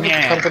you Like, arrive at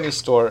man. the company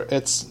store.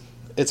 It's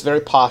very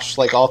posh,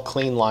 like all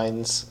clean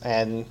lines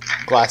and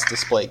glass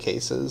display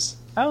cases.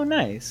 Oh,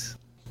 nice.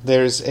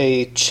 There's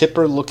a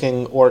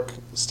chipper-looking orc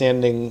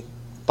standing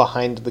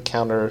behind the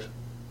counter,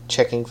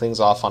 checking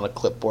things off on a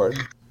clipboard.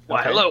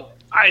 Why, hello.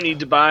 I need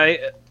to buy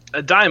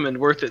a diamond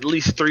worth at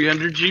least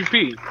 300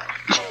 GP.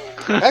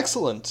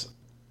 Excellent.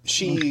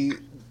 She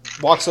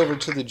walks over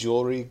to the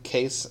jewelry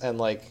case and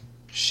like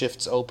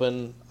shifts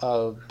open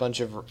a bunch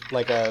of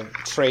like a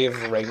tray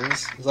of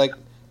rings. It's like,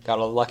 got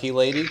a lucky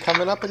lady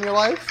coming up in your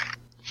life?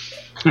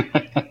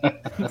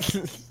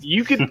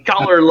 You could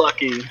call her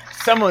lucky.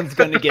 Someone's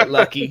gonna get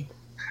lucky.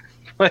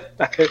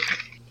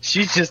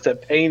 She's just a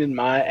pain in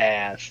my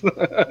ass.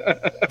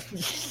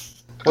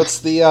 What's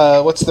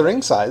the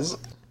ring size?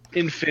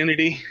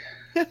 Infinity.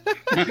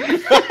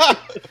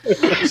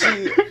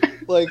 She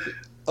like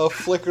a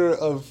flicker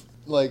of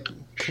like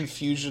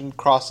confusion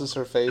crosses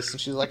her face, and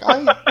she's like,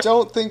 "I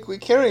don't think we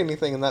carry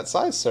anything in that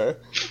size, sir."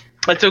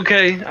 That's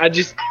okay. I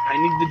need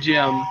the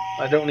gem.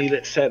 I don't need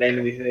it set in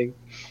anything.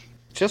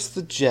 Just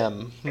the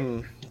gem.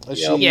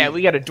 She Yeah,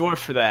 we got a dwarf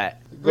for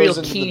that. goes Real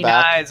into the keen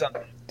back. eyes on.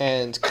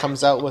 And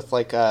comes out with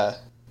like a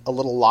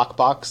little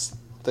lockbox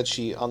that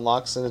she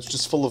unlocks, and it's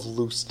just full of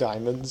loose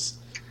diamonds.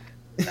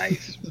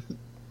 Nice.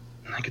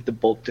 I get the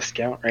bulk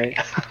discount, right?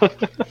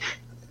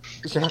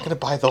 You're not going to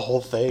buy the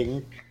whole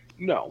thing.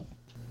 No.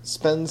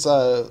 Spends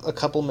a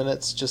couple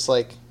minutes just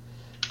like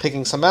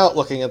picking some out,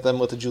 looking at them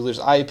with a jeweler's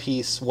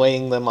eyepiece,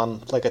 weighing them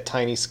on like a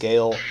tiny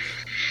scale,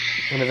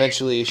 and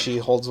eventually she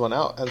holds one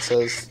out and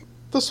says,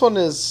 "This one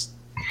is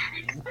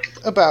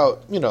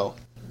about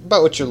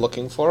what you're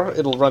looking for.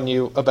 It'll run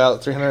you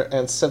about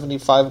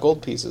 375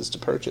 gold pieces to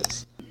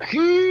purchase." But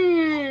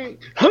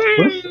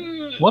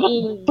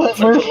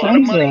we're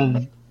friends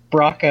of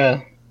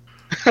Braca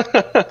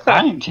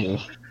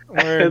Fine-Tooth.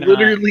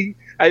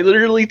 I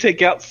literally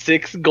take out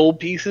 6 gold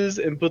pieces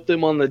and put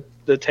them on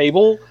the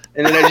table,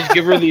 and then I just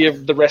give her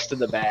the rest of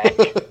the bag.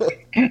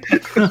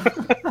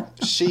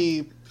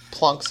 She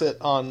plonks it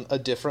on a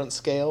different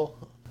scale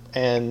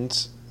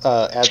and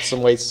adds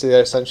some weights to the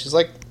other side. She's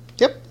like,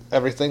 "Yep,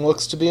 everything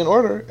looks to be in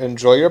order.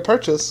 Enjoy your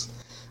purchase.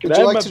 Would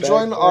you like to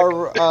join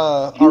our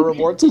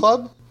rewards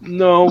club?"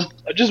 No,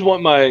 I just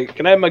want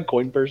Can I have my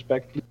coin purse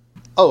back?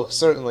 Oh,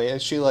 certainly. And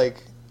she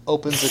like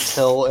opens a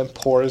till and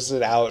pours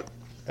it out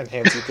and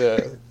hands you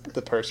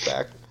the purse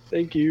back.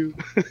 Thank you.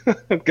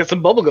 Got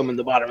some bubblegum in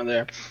the bottom of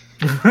there.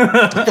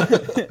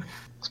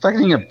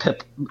 Expecting a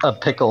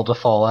pickle to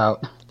fall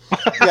out.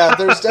 Yeah,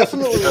 there's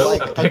definitely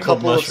like a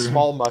couple of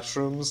small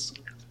mushrooms.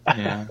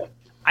 Yeah.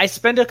 I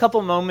spend a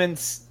couple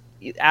moments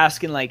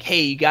asking, like,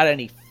 "Hey, you got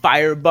any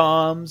fire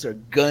bombs or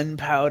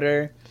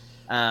gunpowder?"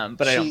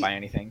 But I don't buy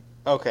anything.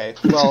 Okay,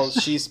 well,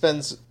 she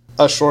spends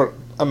a short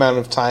amount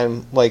of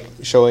time like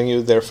showing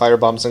you their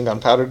firebombs and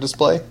gunpowder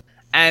display.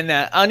 And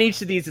on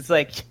each of these, it's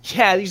like,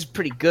 "Yeah, these are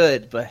pretty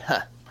good, but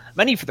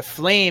money for the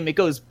flame, it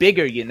goes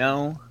bigger, you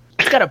know.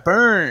 It's gotta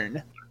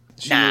burn."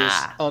 She is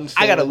I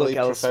gotta look unfailingly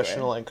elsewhere.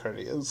 professional and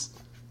courteous.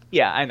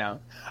 Yeah, I know.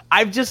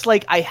 I'm just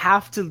like, I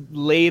have to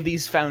lay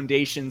these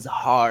foundations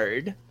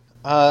hard.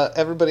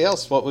 Everybody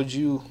else, what would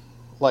you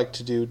like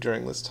to do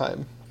during this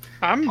time?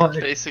 I'm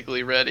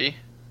basically ready.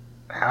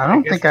 I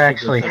don't think I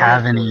actually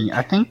have any.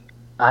 I think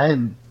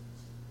I've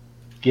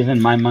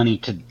given my money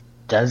to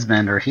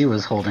Desmond, or he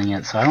was holding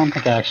it, so I don't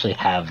think I actually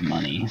have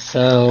money.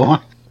 So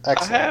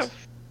Excellent.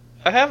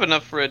 I have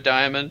enough for a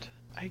diamond.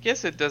 I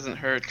guess it doesn't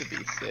hurt to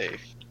be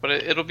safe, but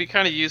it'll be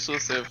kind of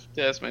useless if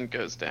Desmond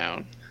goes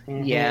down.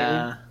 Mm-hmm.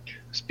 Yeah.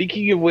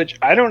 Speaking of which,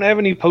 I don't have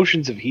any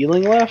potions of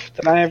healing left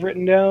that I have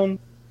written down.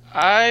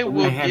 I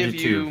will hand give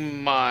you you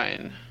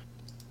mine.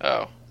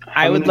 Oh,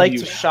 I would many like do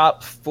to you have? shop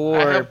I for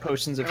have-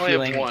 potions of I only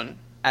have healing one.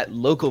 at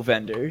local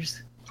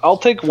vendors. I'll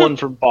take one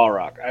from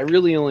Balrock. I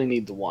really only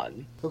need the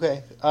one.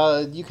 Okay,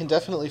 you can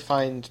definitely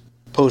find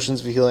potions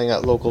of healing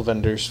at local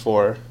vendors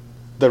for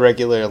the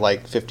regular,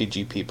 like, 50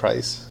 GP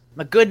price.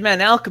 My good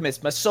man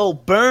alchemist, my soul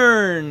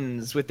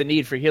burns with the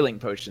need for healing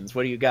potions.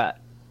 What do you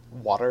got?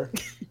 Water?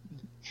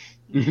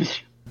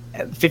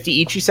 50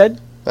 each, you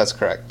said? That's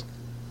correct.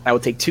 I will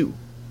take 2.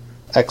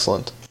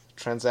 Excellent.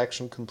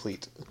 Transaction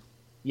complete.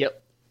 Yep.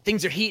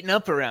 Things are heating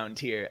up around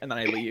here, and then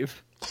I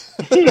leave.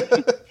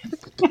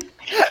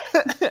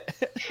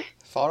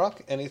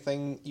 Falrock,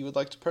 anything you would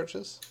like to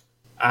purchase?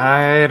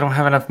 I don't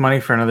have enough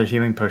money for another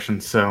healing potion,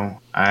 so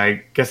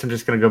I guess I'm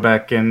just going to go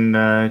back and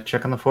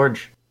check on the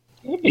forge.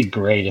 it would be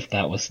great if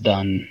that was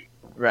done.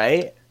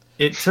 Right?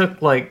 It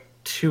took like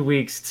 2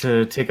 weeks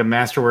to take a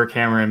masterwork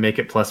hammer and make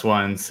it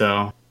 +1,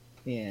 so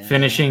Yeah.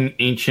 finishing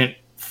ancient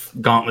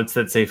gauntlets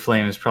that say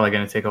flame is probably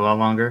going to take a lot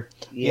longer.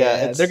 Yeah, Yeah,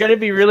 it's- they're going to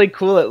be really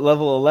cool at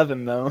level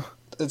 11, though.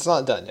 It's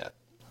not done yet.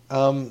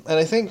 And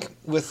I think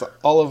with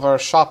all of our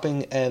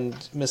shopping and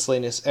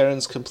miscellaneous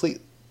errands complete,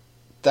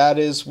 that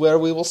is where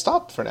we will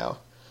stop for now.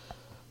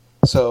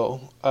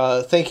 So,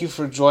 thank you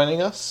for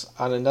joining us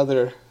on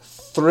another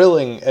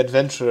thrilling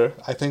adventure.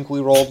 I think we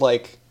rolled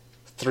like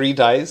 3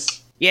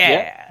 dice.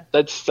 Yeah.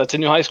 That's a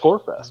new high score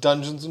for us.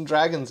 Dungeons and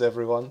Dragons,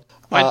 everyone.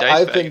 My dice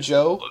I've bag been is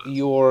Joe,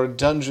 your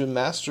dungeon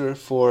master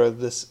for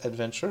this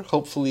adventure.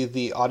 Hopefully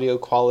the audio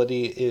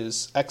quality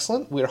is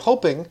excellent. We're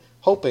hoping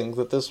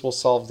that this will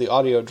solve the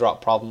audio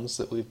drop problems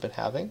that we've been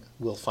having.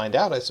 We'll find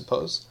out, I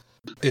suppose.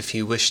 If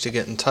you wish to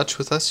get in touch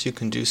with us, you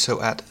can do so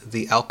at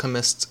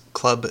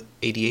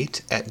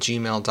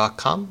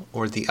thealchemistsclub88@gmail.com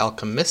or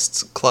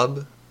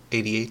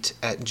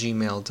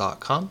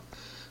thealchemistsclub88@gmail.com.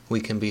 We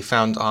can be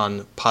found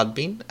on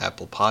Podbean,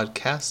 Apple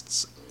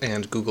Podcasts,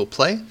 and Google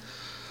Play.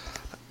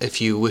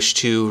 If you wish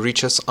to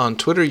reach us on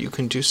Twitter, you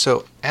can do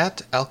so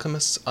at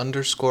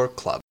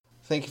alchemists_club.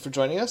 Thank you for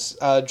joining us.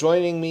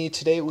 Joining me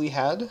today we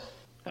had...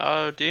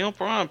 Daniel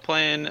Braun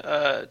playing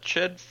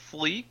Ched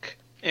Fleek,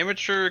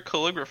 amateur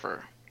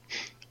calligrapher.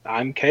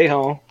 I'm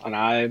Cahill, and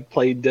I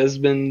played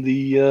Desmond,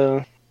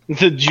 the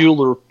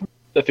jeweler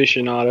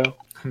aficionado.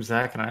 I'm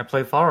Zach, and I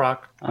play Falrock.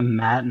 I'm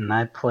Matt, and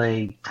I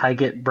play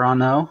Tyget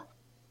Brano,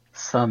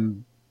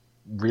 some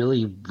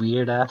really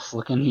weird-ass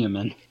looking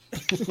human.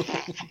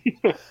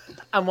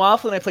 I'm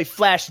Waffle, and I play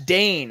Flash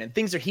Dane, and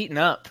things are heating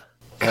up.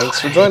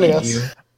 Thanks for joining us.